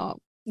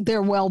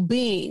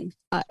well-being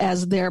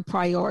as their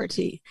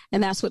priority.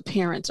 And that's what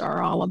parents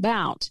are all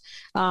about.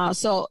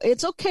 So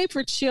it's okay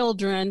for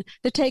children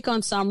to take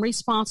on some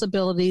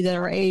responsibility that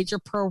are age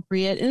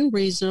appropriate and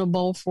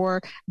reasonable for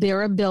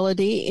their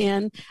ability.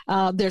 And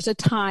there's a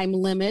time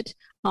limit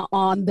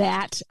on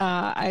that.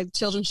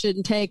 Children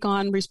shouldn't take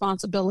on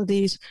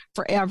responsibilities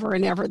forever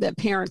and ever that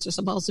parents are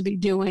supposed to be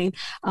doing,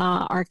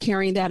 are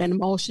carrying that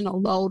emotional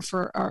load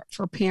for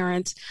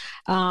parents.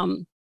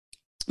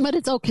 But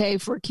it's okay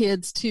for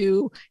kids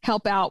to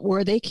help out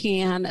where they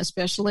can,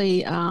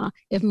 especially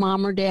if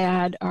mom or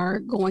dad are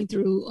going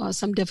through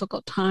some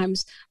difficult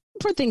times,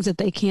 for things that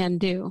they can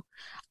do.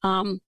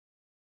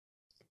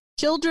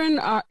 Children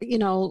are,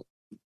 it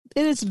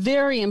is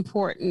very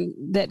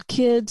important that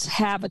kids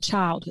have a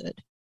childhood.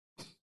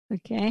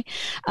 Okay.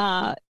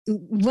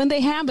 When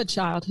they have a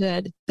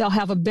childhood, they'll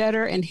have a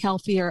better and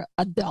healthier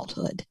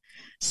adulthood.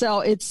 So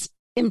it's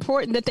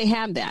important that they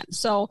have that.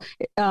 So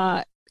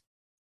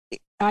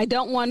I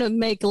don't want to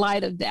make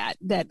light of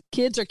that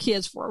kids are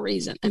kids for a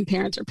reason, and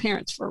parents are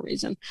parents for a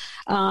reason.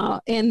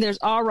 And there's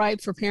all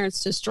right for parents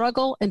to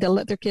struggle and to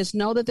let their kids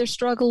know that they're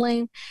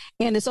struggling.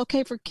 And it's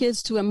okay for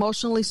kids to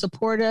emotionally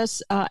support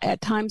us at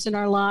times in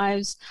our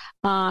lives,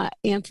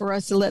 and for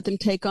us to let them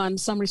take on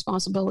some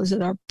responsibilities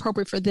that are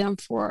appropriate for them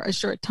for a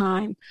short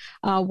time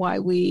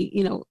while we,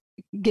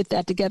 get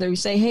that together. We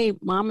say, hey,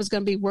 mom is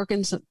going to be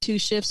working 2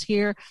 shifts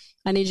here.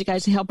 I need you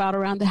guys to help out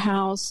around the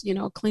house,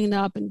 clean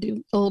up and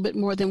do a little bit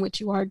more than what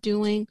you are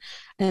doing.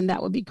 And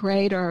that would be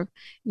great. Or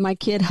my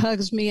kid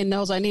hugs me and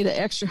knows I need an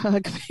extra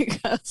hug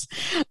because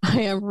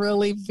I am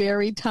really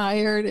very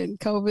tired and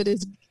COVID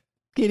is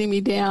getting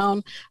me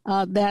down.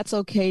 That's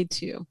okay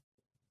too.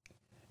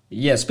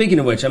 Yeah, speaking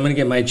of which, I'm going to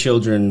get my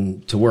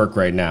children to work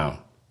right now.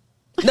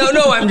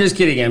 No, I'm just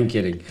kidding. I'm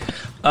kidding.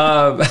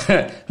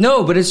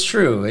 No, but it's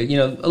true.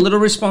 A little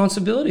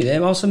responsibility.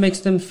 That also makes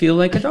them feel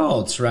like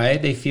adults,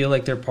 right? They feel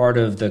like they're part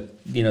of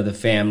the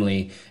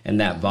family and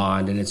that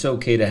bond, and it's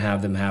okay to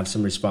have them have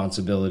some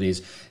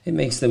responsibilities. It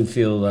makes them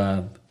feel,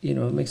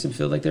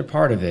 like they're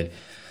part of it.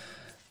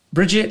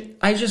 Bridget,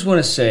 I just want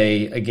to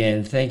say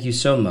again, thank you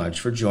so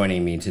much for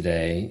joining me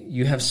today.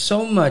 You have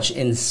so much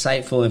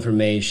insightful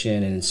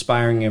information and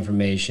inspiring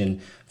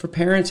information for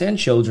parents and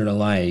children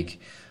alike.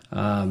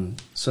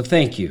 So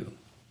thank you.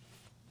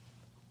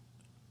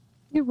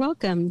 You're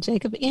welcome,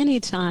 Jacob.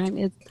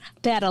 Anytime.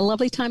 Dad, a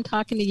lovely time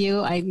talking to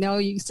you. I know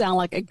you sound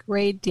like a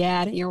great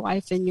dad, and your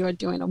wife and you are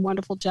doing a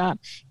wonderful job.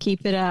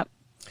 Keep it up.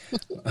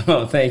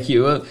 Oh, thank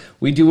you.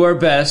 We do our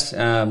best.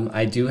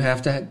 I do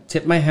have to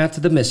tip my hat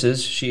to the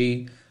missus.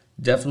 She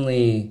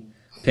definitely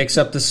picks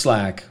up the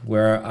slack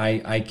where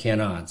I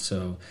cannot.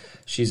 So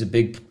she's a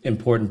big,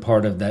 important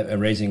part of that,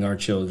 raising our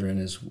children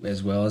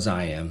as well as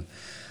I am.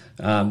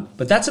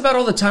 But that's about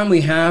all the time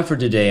we have for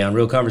today on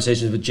Real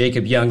Conversations with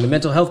Jacob Young, the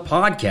mental health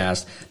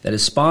podcast that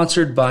is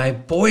sponsored by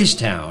Boys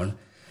Town.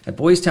 At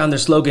Boys Town, their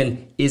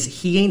slogan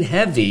is, "He ain't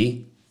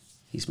heavy,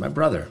 he's my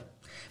brother."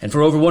 And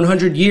for over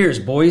 100 years,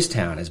 Boys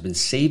Town has been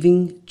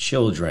saving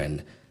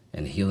children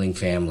and healing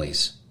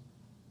families.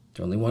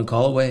 They're only one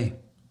call away.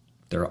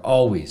 They're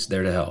always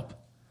there to help.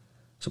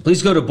 So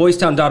please go to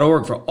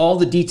boystown.org for all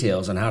the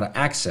details on how to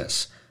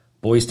access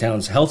Boys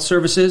Town's health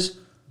services,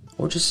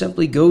 or just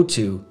simply go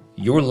to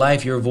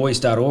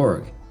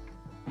yourlifeyourvoice.org.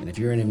 And if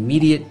you're in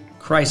immediate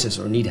crisis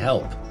or need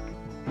help,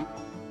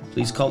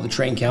 please call the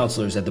trained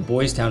counselors at the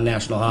Boys Town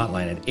National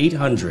Hotline at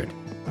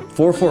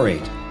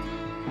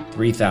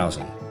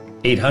 800-448-3000.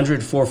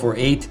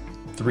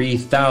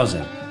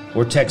 800-448-3000.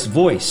 Or text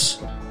VOICE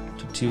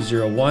to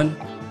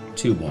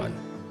 20121.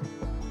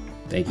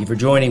 Thank you for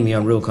joining me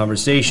on Real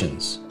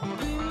Conversations.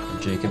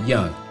 I'm Jacob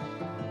Young.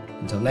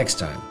 Until next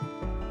time,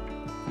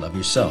 love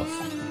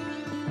yourself